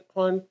morning,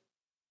 hon?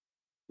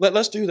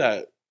 Let's do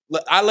that.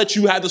 I'll let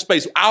you have the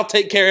space. I'll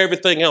take care of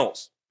everything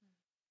else.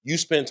 You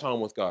spend time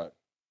with God.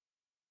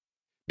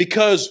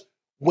 Because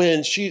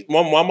when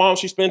my mom,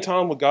 she spent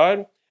time with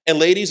God. And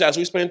ladies, as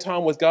we spend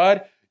time with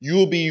God, you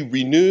will be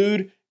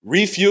renewed,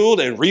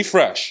 refueled, and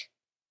refreshed.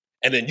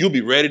 And then you'll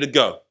be ready to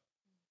go.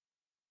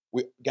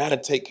 We got to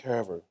take care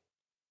of her.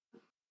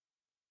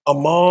 A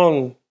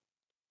mom,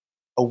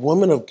 a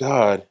woman of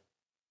God,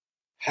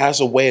 has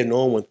a way of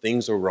knowing when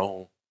things are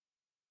wrong.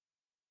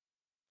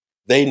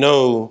 They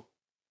know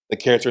the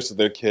characteristics of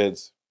their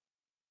kids.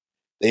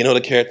 They know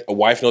a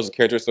wife knows the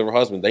characteristics of her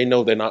husband. They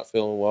know they're not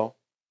feeling well.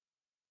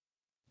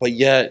 But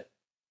yet,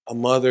 a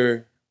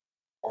mother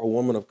or a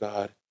woman of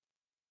God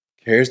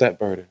carries that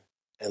burden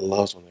and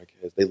loves on their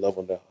kids. They love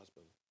on their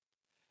husband.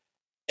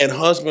 And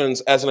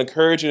husbands, as an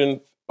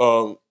encouraging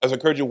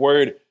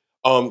word,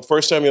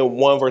 1 Samuel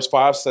 1 verse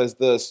 5 says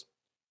this.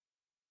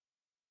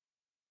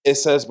 It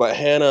says, but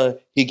Hannah,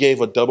 he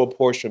gave a double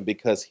portion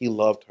because he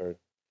loved her,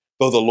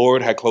 though the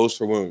Lord had closed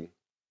her womb.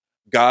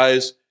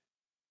 Guys,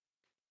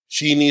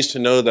 she needs to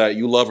know that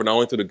you love her not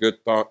only through the good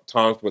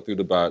times, but through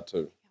the bad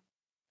too.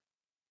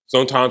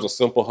 Sometimes a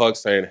simple hug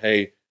saying,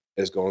 hey,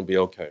 it's going to be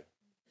okay.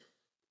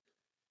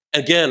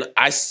 Again,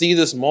 I see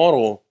this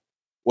model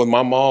with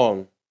my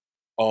mom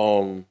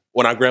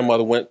when our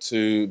grandmother went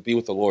to be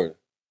with the Lord.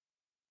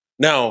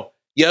 Now,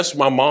 yes,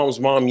 my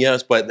mom's mom,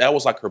 yes, but that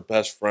was like her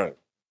best friend.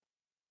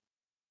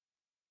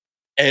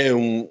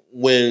 And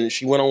when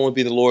she went on to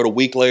be the Lord, a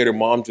week later,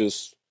 mom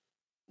just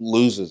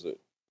loses it.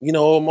 You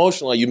know,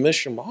 emotionally, you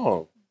miss your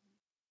mom.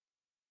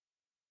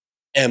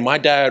 And my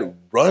dad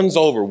runs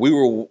over.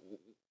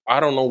 I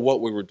don't know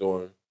what we were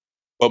doing,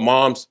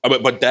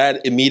 but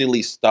dad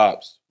immediately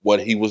stops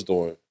what he was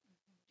doing.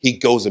 He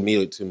goes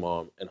immediately to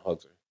mom and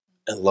hugs her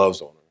and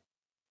loves on her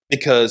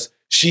because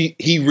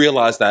he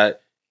realized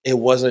that it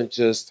wasn't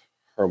just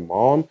her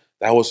mom,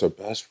 that was her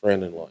best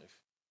friend in life.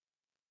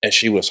 And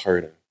she was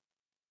hurting.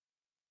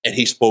 And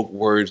he spoke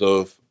words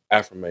of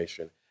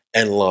affirmation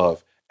and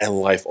love and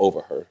life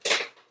over her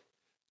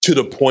to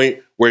the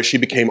point where she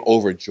became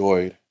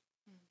overjoyed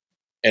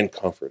and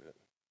comforted.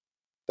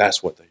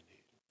 That's what they need.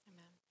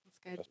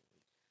 That's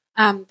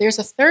good. There's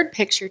a third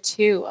picture,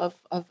 too,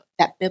 of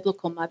that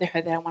biblical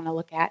motherhood that I want to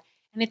look at.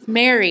 And it's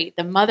Mary,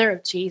 the mother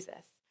of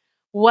Jesus.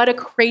 What a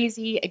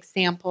crazy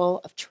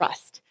example of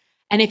trust.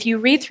 And if you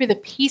read through the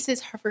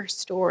pieces of her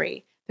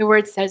story, the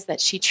word says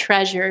that she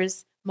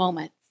treasures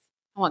moments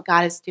and what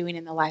God is doing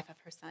in the life of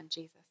her son,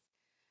 Jesus.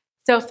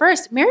 So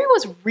first, Mary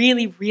was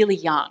really, really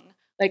young.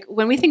 Like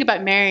when we think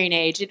about marrying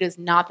age, it is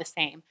not the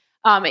same.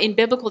 In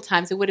biblical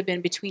times, it would have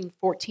been between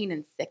 14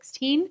 and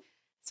 16.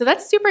 So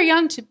that's super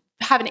young to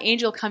have an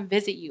angel come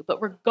visit you.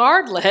 But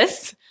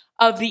regardless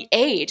of the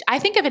age, I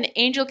think if an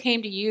angel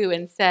came to you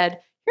and said,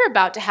 you're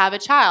about to have a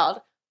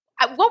child,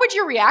 what would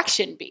your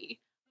reaction be?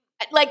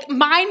 Like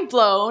mind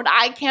blown.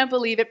 I can't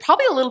believe it.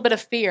 Probably a little bit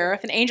of fear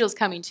if an angel's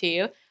coming to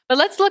you. But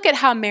let's look at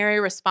how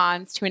Mary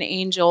responds to an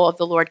angel of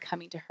the Lord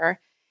coming to her.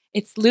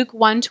 It's Luke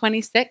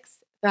 1:26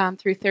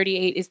 through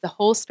 38 is the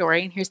whole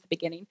story, and here's the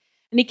beginning.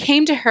 And he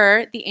came to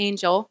her, the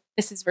angel,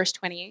 this is verse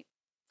 28.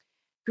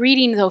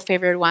 Greetings, O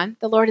favored one,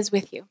 the Lord is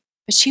with you.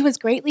 But she was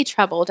greatly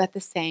troubled at the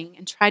saying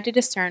and tried to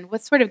discern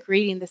what sort of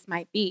greeting this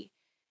might be.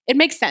 It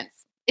makes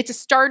sense. It's a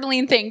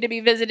startling thing to be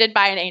visited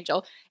by an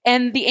angel.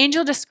 And the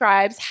angel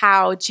describes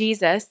how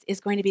Jesus is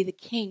going to be the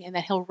king and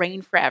that he'll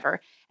reign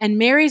forever. And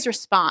Mary's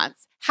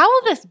response, how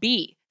will this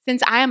be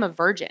since I am a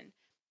virgin?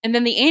 And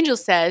then the angel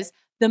says,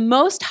 the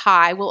Most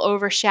High will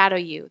overshadow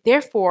you.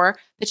 Therefore,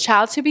 the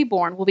child to be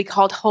born will be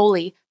called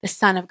Holy, the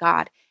Son of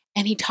God.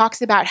 And he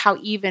talks about how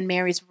even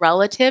Mary's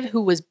relative,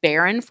 who was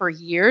barren for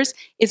years,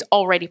 is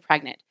already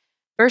pregnant.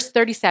 Verse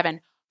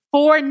 37,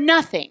 for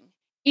nothing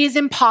is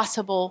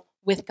impossible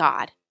with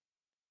God.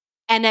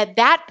 And at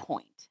that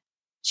point,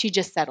 she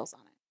just settles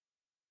on it.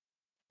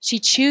 She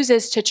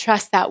chooses to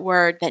trust that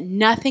word that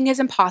nothing is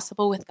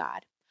impossible with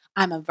God.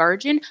 I'm a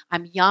virgin,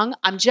 I'm young,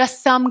 I'm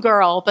just some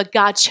girl, but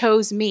God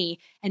chose me,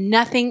 and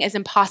nothing is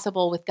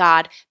impossible with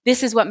God.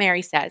 This is what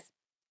Mary says.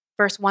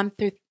 Verse 1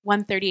 through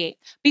 138.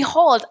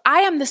 Behold,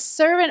 I am the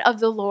servant of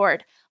the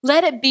Lord.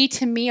 Let it be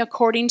to me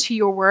according to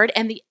your word.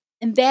 And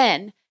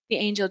then the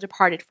angel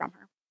departed from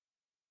her.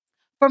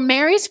 For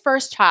Mary's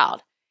first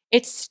child,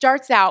 it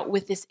starts out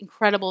with this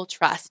incredible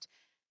trust.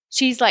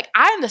 She's like,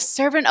 I am the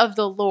servant of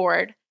the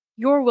Lord.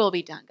 Your will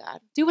be done,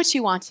 God. Do what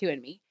you want to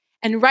in me.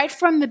 And right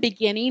from the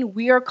beginning,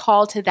 we are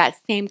called to that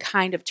same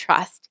kind of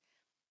trust.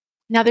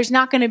 Now, there's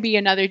not going to be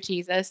another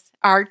Jesus.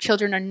 Our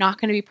children are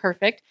not going to be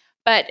perfect,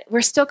 but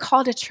we're still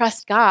called to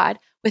trust God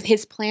with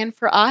his plan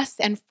for us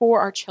and for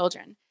our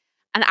children.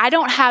 And I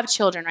don't have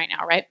children right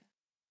now, right?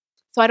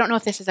 So I don't know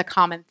if this is a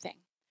common thing.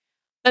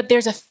 But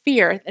there's a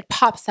fear that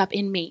pops up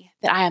in me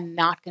that I am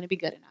not going to be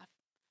good enough,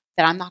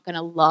 that I'm not going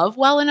to love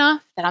well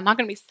enough, that I'm not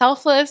going to be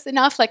selfless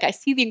enough. Like I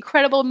see the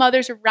incredible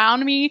mothers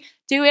around me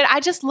do it. I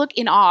just look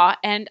in awe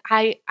and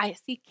I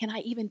see, can I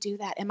even do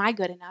that? Am I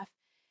good enough?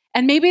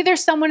 And maybe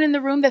there's someone in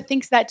the room that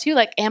thinks that too,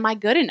 like, am I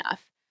good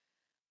enough?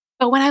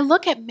 But when I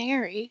look at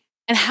Mary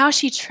and how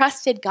she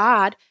trusted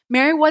God,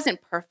 Mary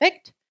wasn't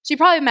perfect. She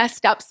probably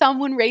messed up some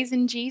when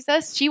raising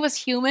Jesus. She was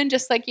human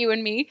just like you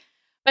and me.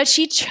 But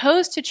she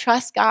chose to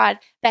trust God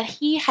that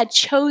he had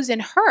chosen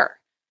her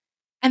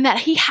and that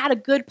he had a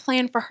good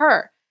plan for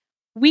her.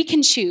 We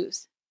can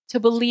choose to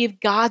believe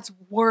God's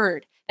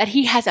word, that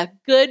he has a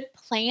good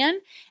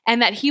plan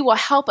and that he will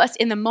help us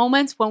in the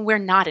moments when we're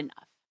not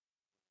enough.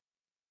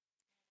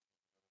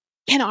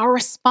 Can our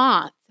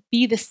response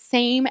be the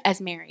same as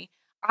Mary?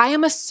 I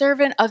am a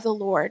servant of the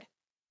Lord.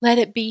 Let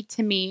it be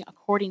to me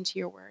according to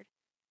your word.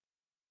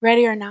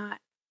 Ready or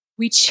not,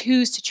 we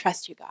choose to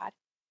trust you, God.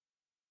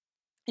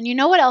 And you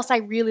know what else I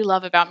really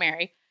love about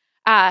Mary?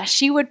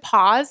 She would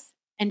pause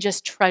and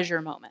just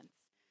treasure moments.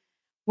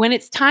 When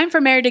it's time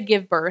for Mary to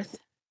give birth,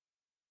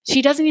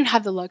 she doesn't even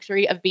have the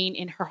luxury of being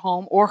in her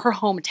home or her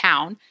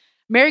hometown.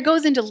 Mary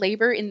goes into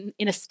labor in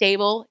a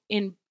stable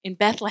in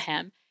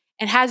Bethlehem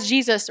and has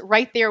Jesus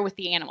right there with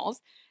the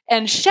animals.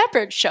 And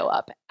shepherds show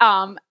up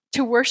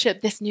to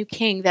worship this new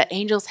king that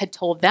angels had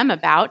told them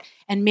about.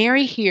 And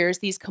Mary hears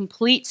these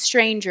complete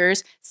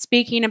strangers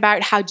speaking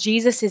about how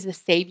Jesus is the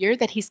Savior,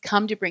 that he's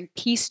come to bring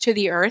peace to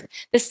the earth.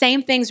 The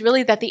same things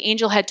really that the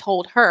angel had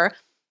told her.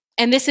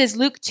 And this is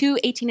Luke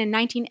 2:18 and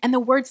 19. And the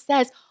word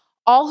says,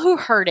 all who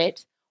heard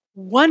it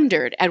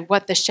wondered at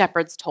what the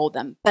shepherds told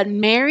them. But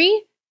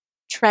Mary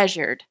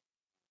treasured.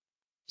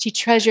 She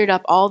treasured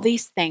up all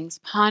these things,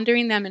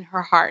 pondering them in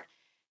her heart.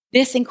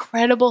 This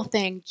incredible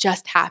thing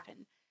just happened.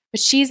 But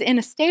she's in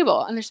a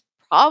stable, and there's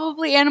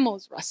probably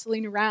animals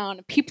rustling around,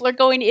 and people are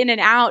going in and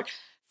out.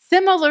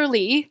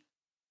 Similarly,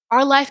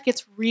 our life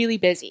gets really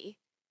busy,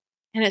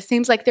 and it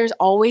seems like there's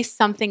always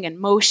something in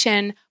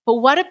motion. But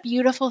what a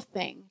beautiful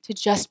thing to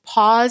just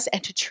pause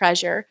and to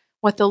treasure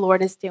what the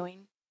Lord is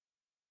doing.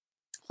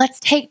 Let's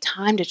take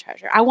time to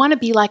treasure. I want to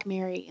be like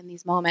Mary in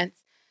these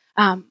moments,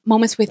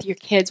 moments with your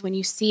kids when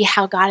you see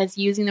how God is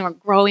using them or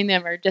growing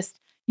them, or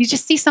you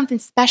just see something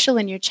special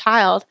in your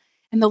child,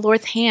 and the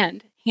Lord's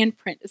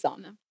handprint is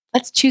on them.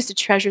 Let's choose to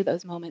treasure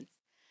those moments.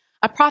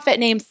 A prophet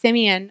named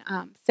Simeon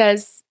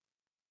says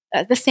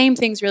the same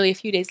things really a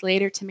few days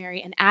later to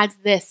Mary and adds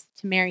this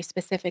to Mary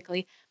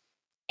specifically.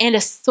 And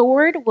a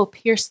sword will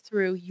pierce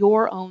through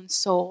your own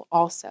soul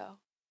also.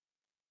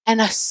 And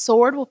a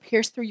sword will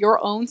pierce through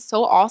your own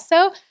soul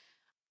also.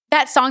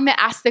 That song that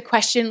asks the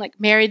question, like,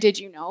 Mary, did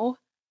you know?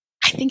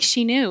 I think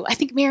she knew. I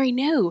think Mary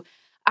knew.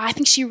 I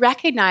think she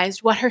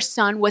recognized what her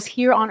son was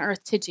here on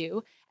earth to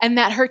do, and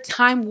that her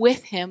time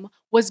with him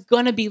was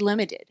going to be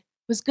limited,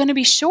 was going to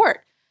be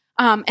short.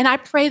 And I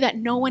pray that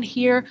no one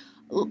here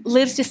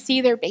lives to see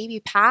their baby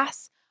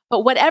pass.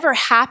 But whatever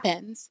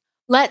happens,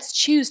 let's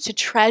choose to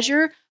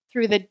treasure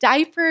through the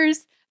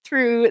diapers,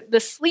 through the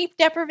sleep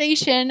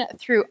deprivation,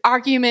 through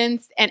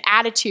arguments and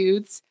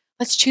attitudes.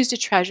 Let's choose to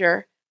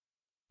treasure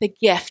the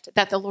gift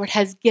that the Lord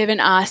has given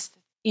us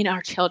in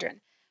our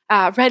children.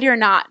 Ready or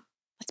not,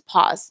 let's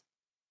pause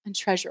and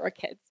treasure our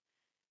kids.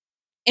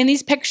 In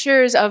these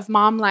pictures of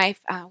mom life,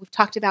 we've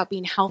talked about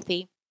being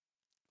healthy,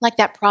 like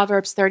that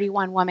Proverbs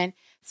 31 woman,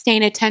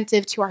 staying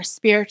attentive to our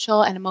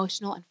spiritual and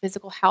emotional and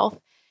physical health.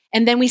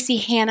 And then we see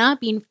Hannah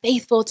being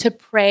faithful to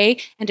pray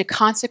and to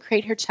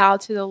consecrate her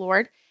child to the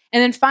Lord.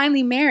 And then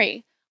finally,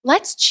 Mary.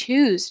 Let's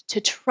choose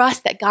to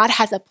trust that God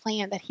has a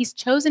plan, that he's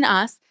chosen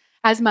us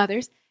as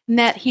mothers, and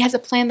that he has a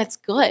plan that's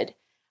good.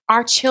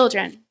 Our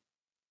children,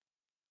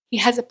 he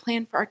has a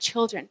plan for our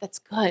children that's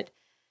good.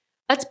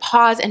 Let's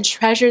pause and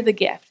treasure the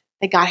gift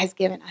that God has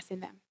given us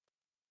in them.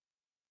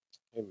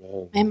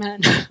 Amen.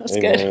 Amen. That's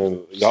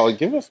Amen. good. Y'all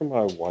give it for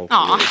my wife.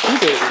 Aw.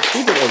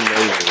 She did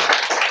amazing.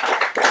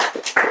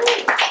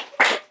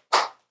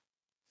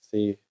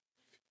 See,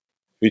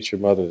 future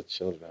mother of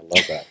children. I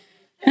love that.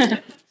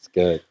 It's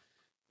good.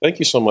 Thank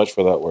you so much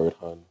for that word,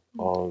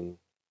 hon.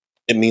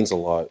 It means a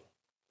lot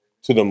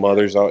to the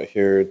mothers out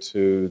here,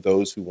 to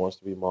those who wants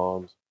to be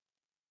moms.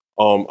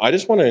 I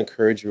just want to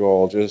encourage you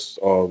all, just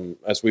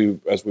as we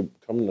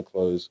come to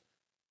close.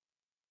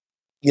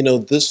 You know,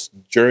 this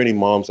journey,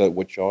 moms, that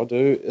what y'all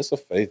do, it's a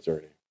faith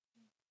journey.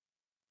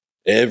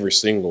 Every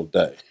single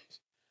day,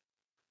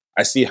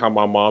 I see how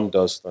my mom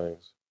does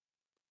things,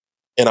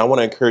 and I want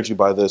to encourage you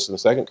by this. In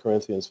 2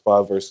 Corinthians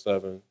 5, verse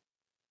 7,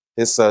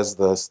 it says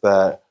this,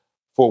 that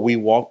for we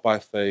walk by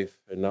faith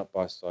and not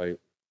by sight.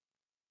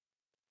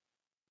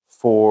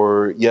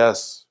 For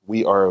yes,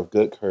 we are of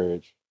good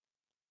courage,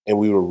 and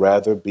we would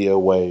rather be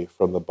away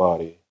from the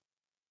body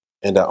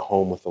and at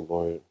home with the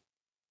Lord.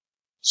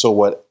 So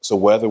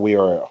whether we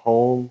are at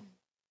home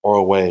or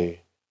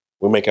away,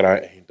 we make it our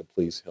aim to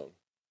please him.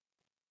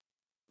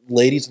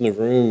 Ladies in the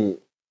room,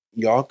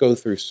 y'all go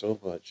through so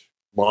much.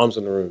 Moms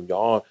in the room,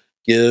 y'all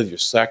give your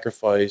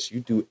sacrifice,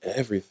 you do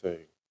everything.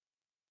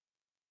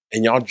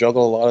 And y'all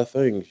juggle a lot of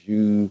things.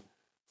 You,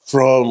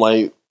 from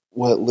like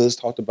what Liz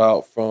talked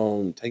about,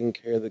 from taking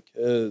care of the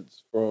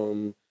kids,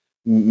 from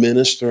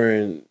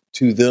ministering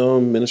to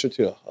them, minister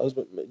to a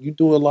husband, you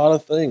do a lot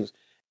of things.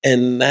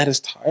 And that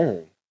is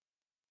tiring.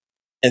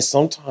 And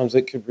sometimes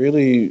it can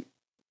really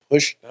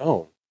push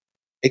down.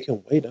 It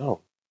can weigh down.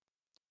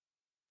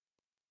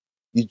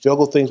 You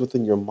juggle things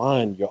within your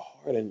mind, your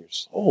heart, and your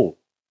soul.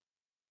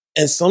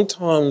 And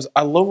sometimes,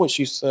 I love what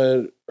she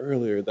said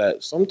earlier,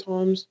 that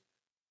sometimes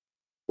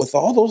with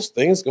all those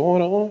things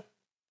going on,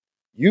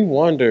 you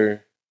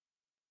wonder,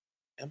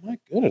 am I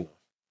good enough?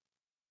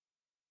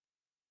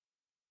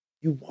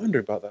 You wonder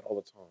about that all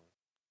the time.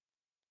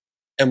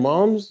 And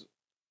moms,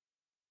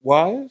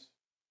 wives,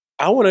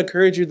 I want to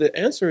encourage you, the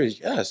answer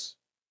is yes.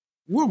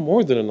 You are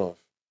more than enough.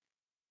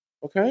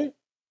 Okay?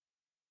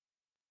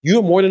 You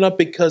are more than enough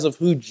because of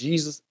who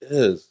Jesus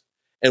is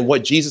and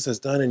what Jesus has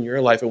done in your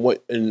life,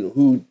 and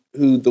who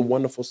the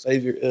wonderful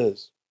Savior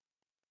is.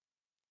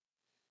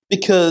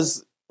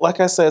 Because, like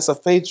I said, it's a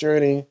faith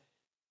journey.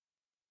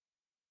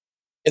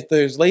 If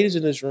there's ladies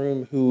in this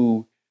room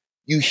who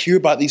you hear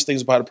about these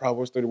things about the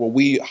Proverbs 30, well,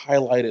 we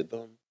highlighted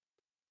them,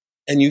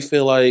 and you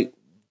feel like,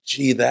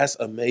 gee, that's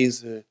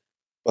amazing,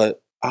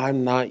 but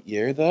I'm not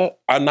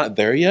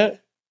there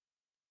yet,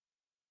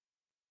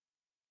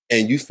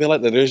 and you feel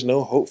like that there's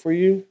no hope for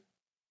you.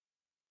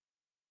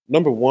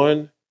 Number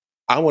one,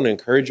 I want to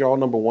encourage y'all.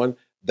 Number one,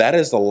 that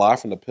is a lie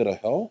from the pit of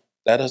hell.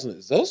 That doesn't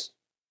exist.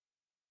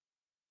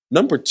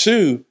 Number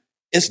two,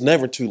 it's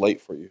never too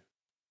late for you.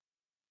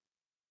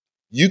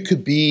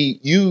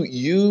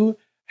 You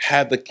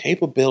have the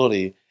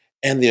capability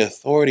and the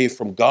authority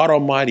from God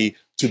Almighty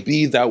to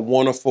be that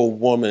wonderful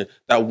woman,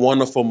 that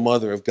wonderful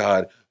mother of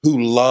God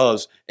who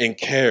loves and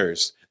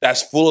cares,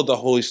 that's full of the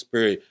Holy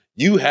Spirit.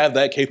 You have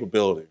that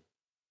capability.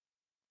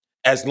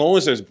 As long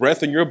as there's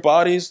breath in your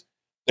bodies,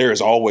 there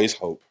is always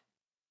hope.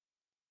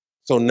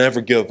 So never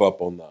give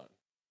up on that.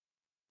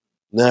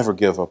 Never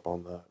give up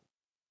on that.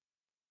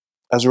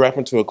 As we wrap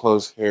into a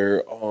close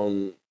here,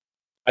 can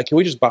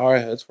we just bow our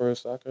heads for a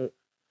second?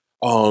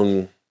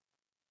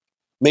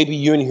 Maybe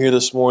you're in here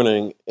this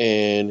morning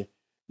and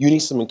you need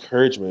some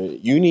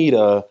encouragement. You need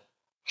a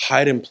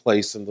hiding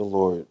place in the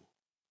Lord.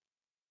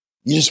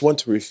 You just want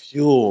to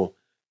refuel.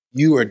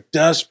 You are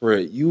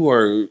desperate.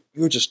 You're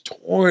just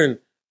torn,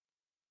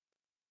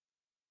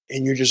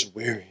 and you're just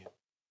weary.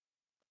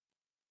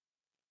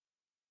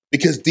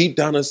 Because deep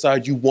down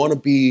inside, you want to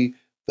be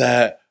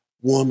that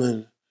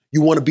woman.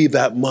 You want to be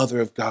that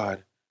mother of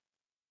God.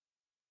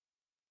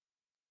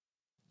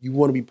 You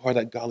want to be part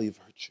of that godly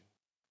virtue.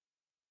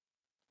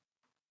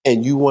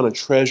 And you want to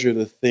treasure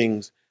the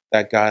things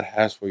that God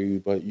has for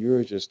you, but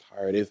you're just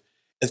tired. If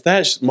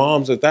that's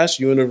moms, if that's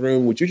you in the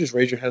room, would you just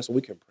raise your hand so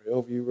we can pray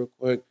over you real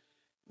quick?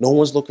 No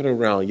one's looking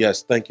around.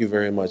 Yes, thank you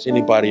very much.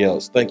 Anybody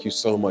else? Thank you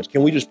so much.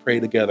 Can we just pray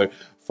together?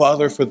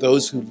 Father, for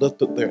those who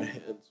lift up their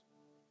hands,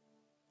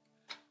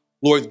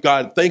 Lord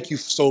God, thank you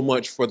so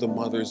much for the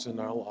mothers in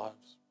our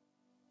lives.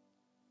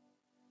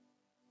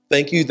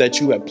 Thank you that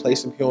you have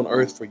placed them here on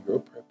earth for your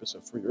purpose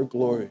and for your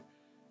glory,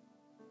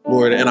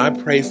 Lord. And I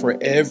pray for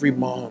every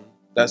mom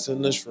that's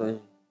in this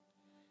room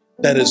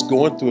that is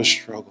going through a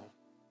struggle.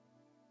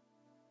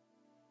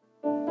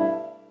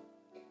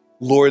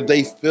 Lord,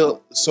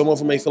 some of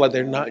them may feel like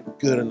they're not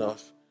good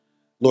enough.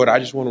 Lord, I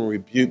just want to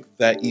rebuke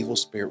that evil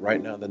spirit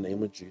right now in the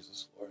name of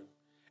Jesus, Lord.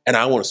 And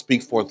I want to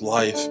speak forth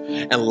life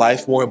and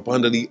life more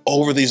abundantly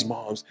over these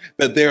moms,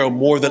 that they are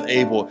more than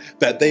able,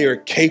 that they are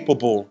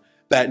capable,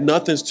 that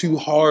nothing's too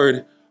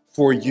hard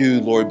for you,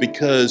 Lord,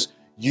 because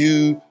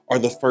you are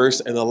the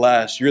first and the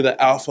last. You're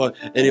the Alpha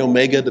and the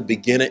Omega, the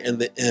beginning and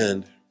the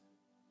end.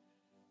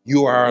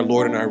 You are our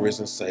Lord and our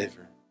risen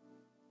Savior.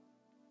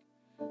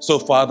 So,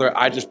 Father,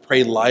 I just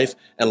pray life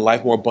and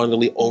life more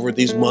abundantly over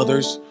these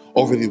mothers,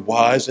 over the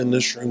wives in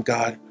this room,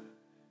 God,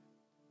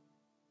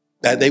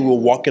 that they will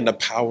walk in the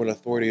power and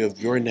authority of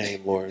your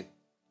name, Lord,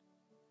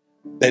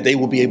 that they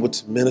will be able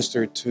to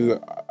minister to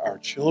our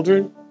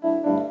children,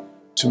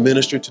 to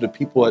minister to the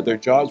people at their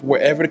jobs,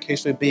 wherever the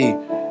case may be.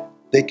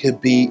 They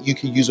could be, you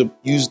could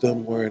use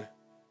them, Lord,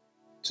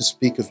 to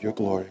speak of your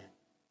glory.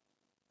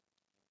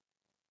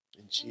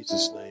 In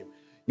Jesus' name.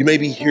 You may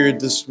be here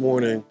this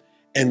morning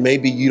and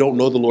maybe you don't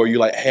know the Lord. You're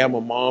like, hey, I'm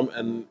a mom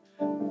and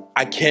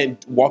I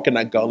can't walk in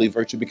that godly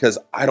virtue because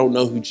I don't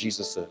know who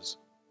Jesus is.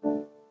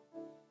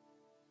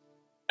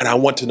 And I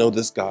want to know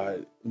this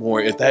God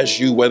more. If that's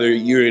you, whether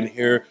you're in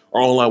here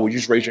or online, would you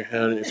just raise your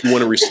hand if you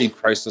want to receive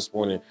Christ this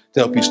morning to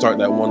help you start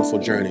that wonderful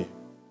journey?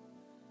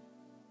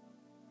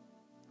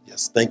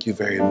 Yes, thank you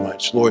very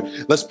much. Lord,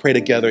 let's pray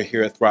together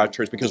here at Thrive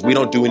Church because we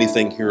don't do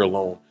anything here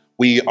alone.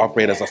 We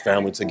operate as a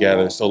family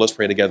together. So let's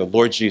pray together.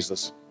 Lord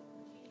Jesus,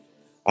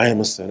 I am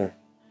a sinner.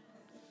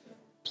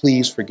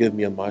 Please forgive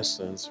me of my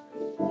sins.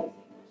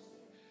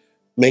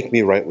 Make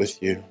me right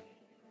with you.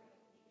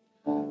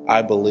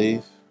 I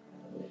believe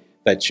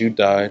that you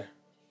died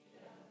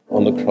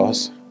on the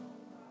cross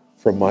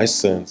for my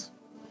sins.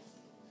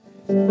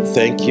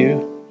 Thank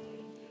you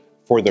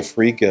for the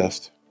free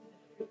gift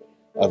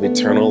of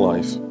eternal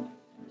life.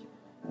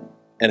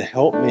 And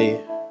help me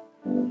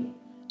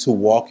to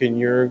walk in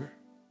your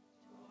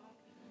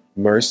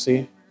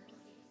mercy,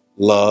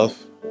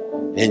 love,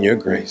 and your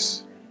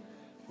grace.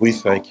 We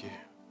thank you.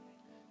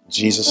 In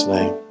Jesus'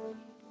 name,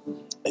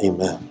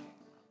 amen.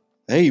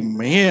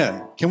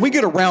 Amen. Can we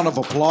get a round of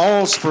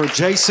applause for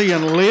JC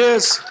and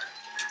Liz?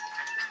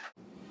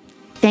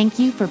 Thank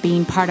you for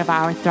being part of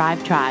our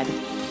Thrive Tribe.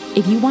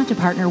 If you want to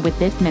partner with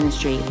this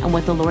ministry and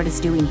what the Lord is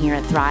doing here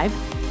at Thrive,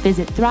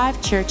 visit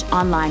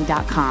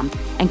thrivechurchonline.com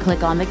and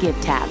click on the Give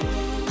tab.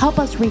 Help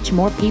us reach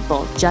more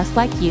people just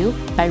like you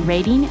by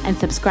rating and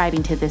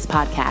subscribing to this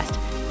podcast.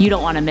 You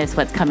don't want to miss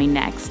what's coming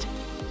next.